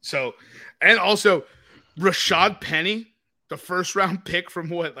 So, and also Rashad Penny, the first round pick from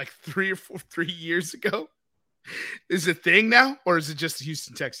like 3 years ago, is a thing now, or is it just the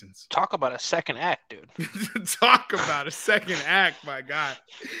Houston Texans? Talk about a second act, dude. Talk about a second act, my God.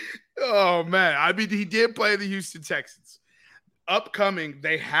 Oh, man. I mean, he did play the Houston Texans. Upcoming,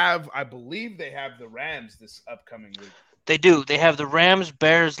 I believe they have the Rams this upcoming week. They do. They have the Rams,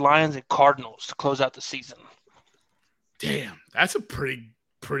 Bears, Lions, and Cardinals to close out the season. Damn, that's a pretty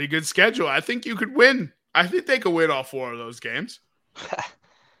good schedule. I think you could win. I think they could win all 4 of those games.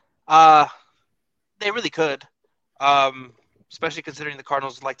 They really could. Especially considering the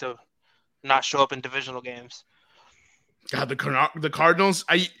Cardinals like to not show up in divisional games. God, the Cardinals.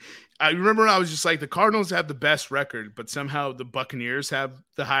 I remember I was just like, the Cardinals have the best record, but somehow the Buccaneers have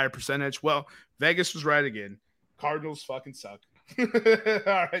the higher percentage. Well, Vegas was right again. Cardinals fucking suck.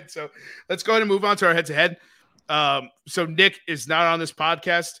 All right, so let's go ahead and move on to our head-to-head. So Nick is not on this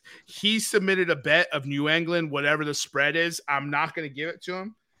podcast. He submitted a bet of New England, whatever the spread is. I'm not going to give it to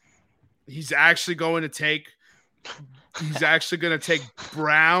him. He's actually going to take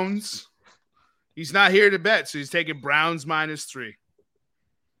Browns. He's not here to bet, so he's taking Browns -3.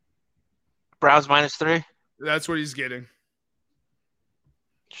 Browns -3? That's what he's getting.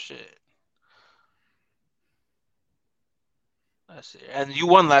 Shit. Let's see. And you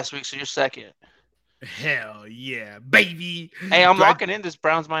won last week, so you're second. Hell yeah, baby. Hey, I'm locking in this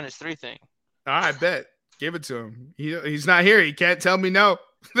Browns -3 thing. All right, bet. Give it to him. He's not here. He can't tell me no.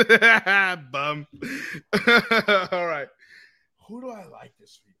 Bum. All right. Who do I like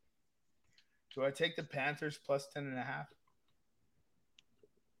this week? Do I take the Panthers plus 10.5?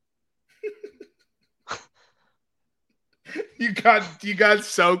 You got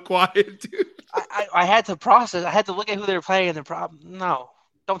so quiet, dude. I had to process. I had to look at who they were playing and the problem. No,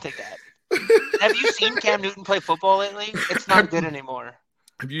 don't take that. Have you seen Cam Newton play football lately? It's not good anymore.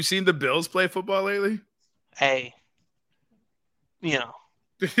 Have you seen the Bills play football lately? Hey, you know.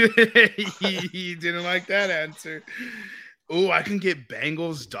 He didn't like that answer. Oh, I can get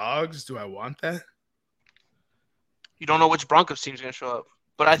Bengals dogs. Do I want that? You don't know which Broncos team's going to show up,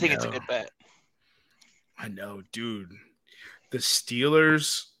 but I think it's a good bet. I know, dude. The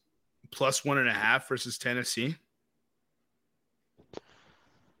Steelers plus 1.5 versus Tennessee.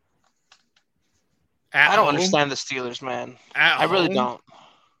 I don't understand the Steelers, man. I really don't.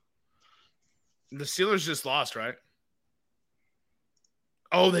 The Steelers just lost, right?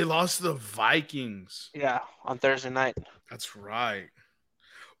 Oh, they lost to the Vikings. Yeah, on Thursday night. That's right.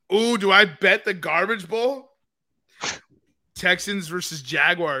 Ooh, do I bet the garbage bowl? Texans versus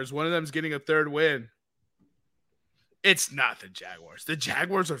Jaguars. One of them's getting a 3rd win. It's not the Jaguars. The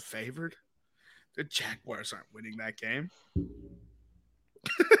Jaguars are favored. The Jaguars aren't winning that game.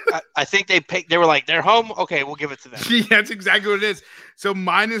 I think they were like, they're home. Okay, we'll give it to them. Yeah, that's exactly what it is. So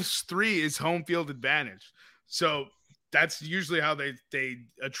 -3 is home field advantage. So that's usually how they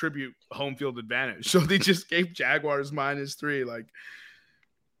attribute home field advantage. So they just gave Jaguars -3. Like,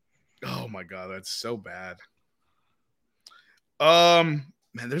 Oh my god, that's so bad. Man,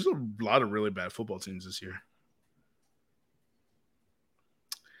 there's a lot of really bad football teams this year.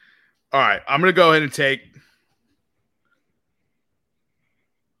 All right, I'm gonna go ahead and take.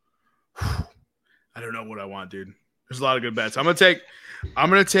 I don't know what I want, dude. There's a lot of good bets. I'm gonna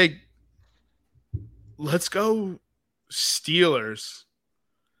take. Let's go Steelers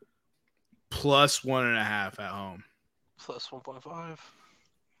plus 1.5 at home. Plus 1.5.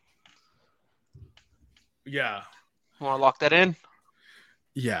 Yeah. Want to lock that in?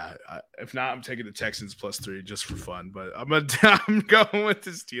 Yeah. If not, I'm taking the Texans plus 3 just for fun. But I'm going with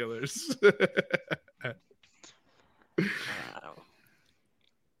the Steelers.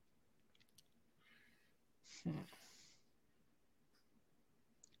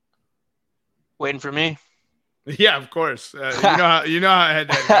 Waiting for me? Yeah, of course. You know how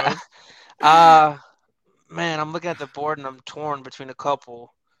head-to-head goes. Man, I'm looking at the board and I'm torn between a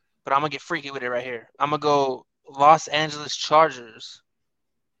couple, but I'm gonna get freaky with it right here. I'm gonna go Los Angeles Chargers.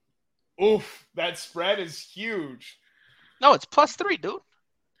 Oof, that spread is huge. No, it's plus 3, dude.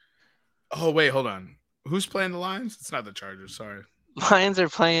 Oh wait, hold on. Who's playing the Lions? It's not the Chargers. Sorry. Lions are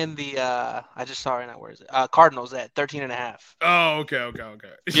playing the I just saw it now. Where is it? Cardinals at 13.5. Oh, okay.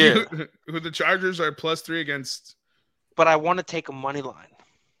 Yeah. Who the Chargers are plus 3 against? But I want to take a money line.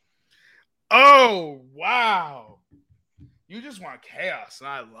 Oh wow! You just want chaos, and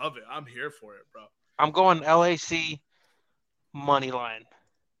I love it. I'm here for it, bro. I'm going LAC money line.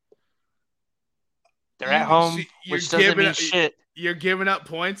 They're at home, which doesn't mean shit. You're giving up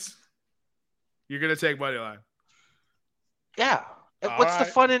points. You're gonna take money line. Yeah. What's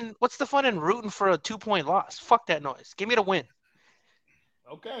the fun in rooting for a 2-point loss? Fuck that noise. Give me the win.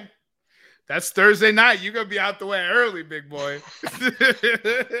 Okay. That's Thursday night. You're going to be out the way early, big boy.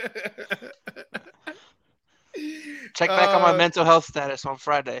 Check back on my mental health status on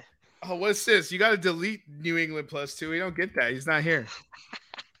Friday. Oh, what's this? You got to delete New England plus 2. We don't get that. He's not here.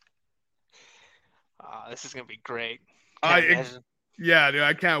 This is going to be great. Yeah, dude.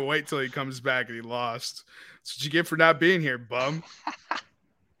 I can't wait till he comes back and he lost. That's what you get for not being here, bum.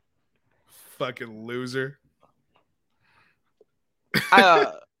 Fucking loser.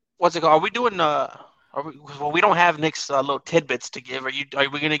 What's it called? Are we doing we don't have Nick's little tidbits to give. Are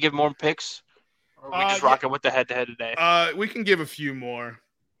we gonna give more picks? Or are we just rocking with the head-to-head today? We can give a few more.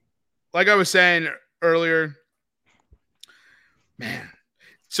 Like I was saying earlier, man.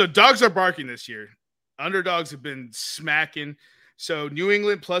 So dogs are barking this year. Underdogs have been smacking. So New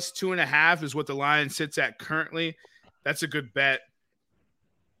England plus 2.5 is what the line sits at currently. That's a good bet.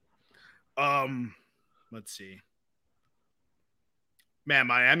 Let's see. Man,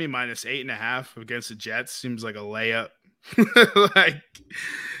 Miami minus 8.5 against the Jets seems like a layup. Like,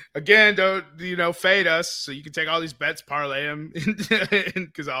 again, don't fade us. So you can take all these bets, parlay them,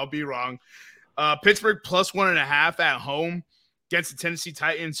 because I'll be wrong. Pittsburgh plus 1.5 at home against the Tennessee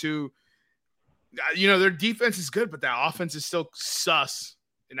Titans, who, their defense is good, but that offense is still sus.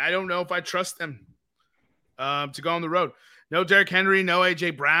 And I don't know if I trust them to go on the road. No Derrick Henry, no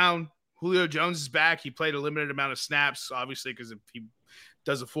A.J. Brown. Julio Jones is back. He played a limited amount of snaps, obviously, because if he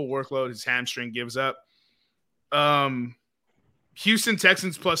does a full workload, his hamstring gives up. Houston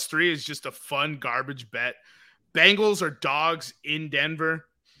Texans plus 3 is just a fun garbage bet. Bengals are dogs in Denver.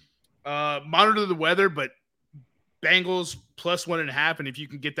 Monitor the weather, but Bengals plus 1.5, and if you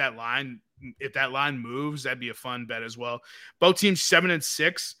can get that line, if that line moves, that'd be a fun bet as well. Both teams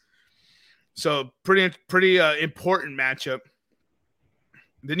 7-6, so pretty important matchup.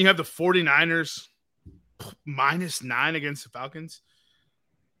 Then you have the 49ers minus 9 against the Falcons.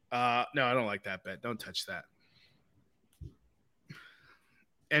 No, I don't like that bet. Don't touch that.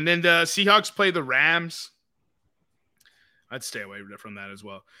 And then the Seahawks play the Rams. I'd stay away from that as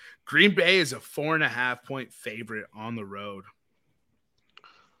well. Green Bay is a 4.5-point favorite on the road.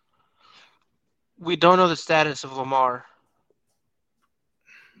 We don't know the status of Lamar.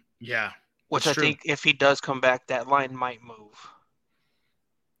 Yeah. Which I think if he does come back, that line might move.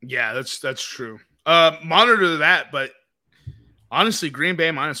 Yeah, that's true. Monitor that, but honestly, Green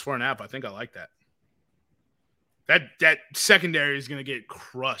Bay minus 4.5, I think I like that. That secondary is going to get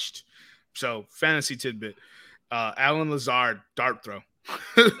crushed. So, fantasy tidbit. Alan Lazard, dart throw.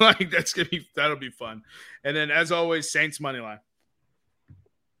 That'll be fun. And then, as always, Saints money line.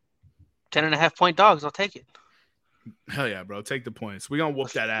 10.5-point dogs. I'll take it. Hell yeah, bro. Take the points. We're going to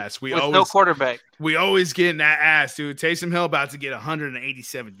whoop that ass. No quarterback. We always get in that ass, dude. Taysom Hill about to get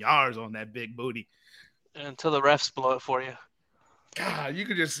 187 yards on that big booty. Until the refs blow it for you. God, you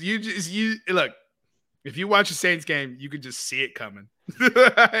look. If you watch a Saints game, you could just see it coming.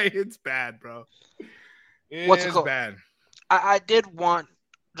 It's bad, bro. It's bad. I did want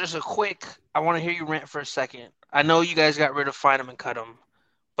just a quick. I want to hear you rant for a second. I know you guys got rid of find him and cut him,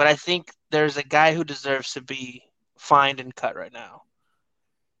 but I think there's a guy who deserves to be fined and cut right now.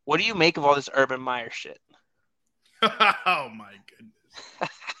 What do you make of all this Urban Meyer shit? Oh my goodness.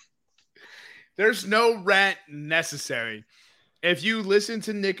 There's no rant necessary. If you listen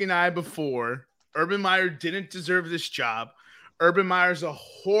to Nick and I before, Urban Meyer didn't deserve this job. Urban Meyer's a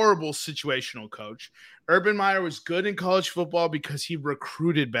horrible situational coach. Urban Meyer was good in college football because he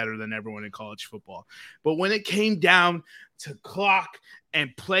recruited better than everyone in college football. But when it came down to clock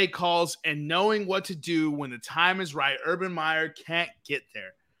and play calls and knowing what to do when the time is right, Urban Meyer can't get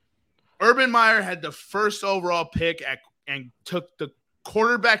there. Urban Meyer had the first overall pick and took the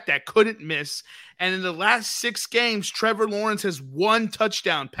quarterback that couldn't miss. And in the last 6 games, Trevor Lawrence has 1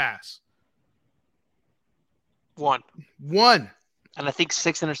 touchdown pass. One. And I think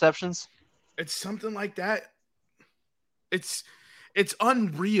 6 interceptions. It's something like that. It's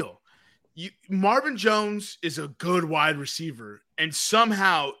unreal. Marvin Jones is a good wide receiver, and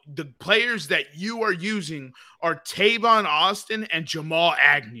somehow the players that you are using are Tavon Austin and Jamal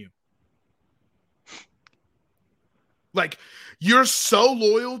Agnew. Like, you're so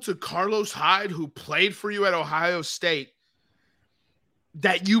loyal to Carlos Hyde, who played for you at Ohio State,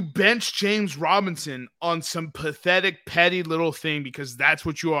 that you bench James Robinson on some pathetic, petty little thing because that's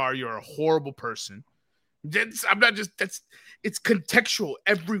what you are. You're a horrible person. It's contextual.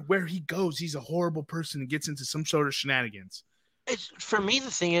 Everywhere he goes, he's a horrible person and gets into some sort of shenanigans. For me,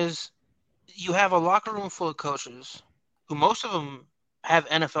 the thing is, you have a locker room full of coaches who most of them have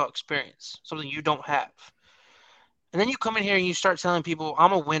NFL experience, something you don't have. And then you come in here and you start telling people,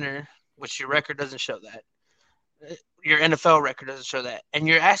 I'm a winner, which your record doesn't show that. Your NFL record doesn't show that. And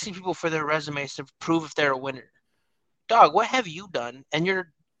you're asking people for their resumes to prove if they're a winner. Dog, what have you done? And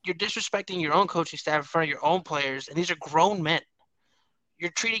you're disrespecting your own coaching staff in front of your own players, and these are grown men.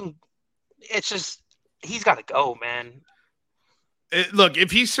 You're treating – it's just – he's got to go, man. Look,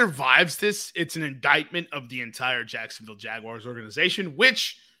 if he survives this, it's an indictment of the entire Jacksonville Jaguars organization,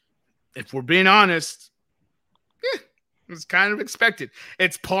 which, if we're being honest – it's kind of expected.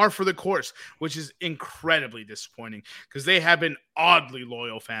 It's par for the course, which is incredibly disappointing because they have an oddly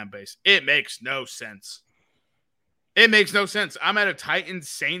loyal fan base. It makes no sense. I'm at a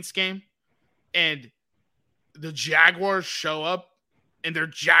Titans-Saints game, and the Jaguars show up in their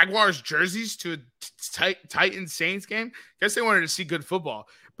Jaguars jerseys to a Titans-Saints game. Guess they wanted to see good football,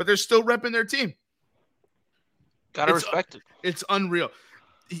 but they're still repping their team. Gotta respect it. It's unreal.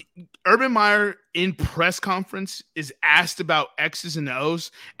 Urban Meyer in press conference is asked about X's and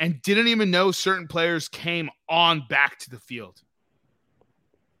O's and didn't even know certain players came on back to the field.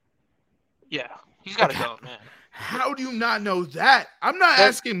 Yeah, he's got to go, man. How do you not know that? I'm not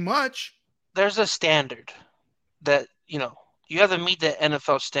asking much. There's a standard that, you have to meet the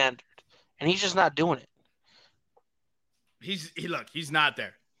NFL standard, and he's just not doing it. He's not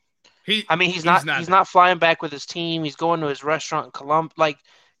there. He's not flying back with his team. He's going to his restaurant in Columbus. Like,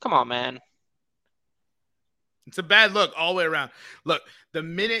 come on, man. It's a bad look all the way around. Look, the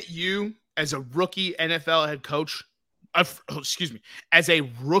minute you, as a rookie NFL head coach, as a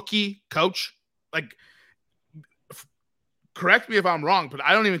rookie coach, like, correct me if I'm wrong, but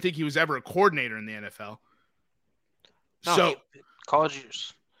I don't even think he was ever a coordinator in the NFL. No, so, college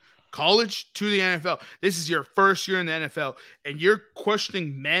years. College to the NFL. This is your first year in the NFL, and you're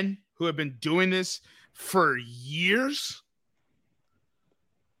questioning men who have been doing this for years?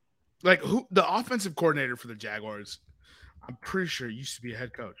 Like, who the offensive coordinator for the Jaguars, I'm pretty sure used to be a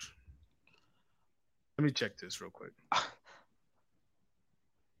head coach. Let me check this real quick.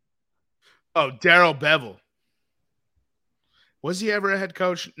 Oh, Darrell Bevell. Was he ever a head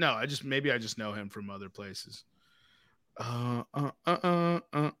coach? No, I just know him from other places.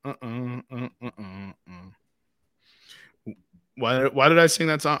 Why did I sing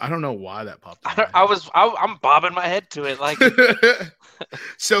that song? I don't know why that popped up. I'm bobbing my head to it like.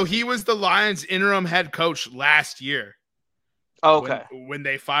 So he was the Lions interim head coach last year. Oh, okay. When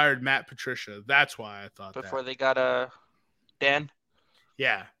they fired Matt Patricia, that's why I thought before they got Dan.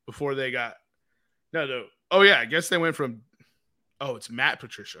 Yeah, before they got no. Oh yeah, I guess they went from. Oh, it's Matt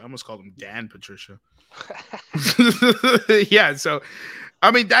Patricia. I almost called him Dan Patricia. Yeah, so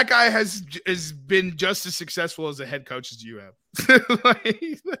I mean that guy has been just as successful as a head coach as you have.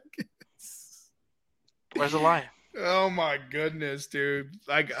 Where's the line? Oh my goodness, dude!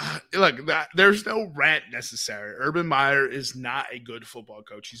 Like, look, there's no rant necessary. Urban Meyer is not a good football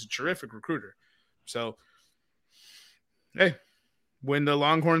coach. He's a terrific recruiter. So, hey, when the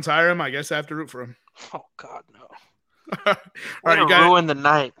Longhorns hire him, I guess I have to root for him. Oh God, no! All right, you got ruin the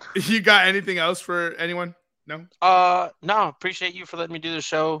night. You got anything else for anyone? No. No. Appreciate you for letting me do the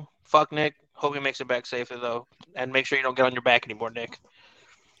show. Fuck Nick. Hope he makes it back safely though, and make sure you don't get on your back anymore, Nick.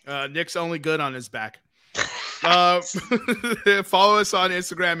 Nick's only good on his back. Follow us on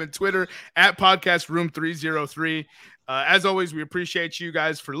Instagram and Twitter at Podcast Room 303. As always, we appreciate you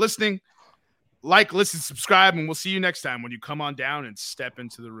guys for listening. Like, listen, subscribe, and we'll see you next time when you come on down and step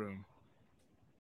into the room.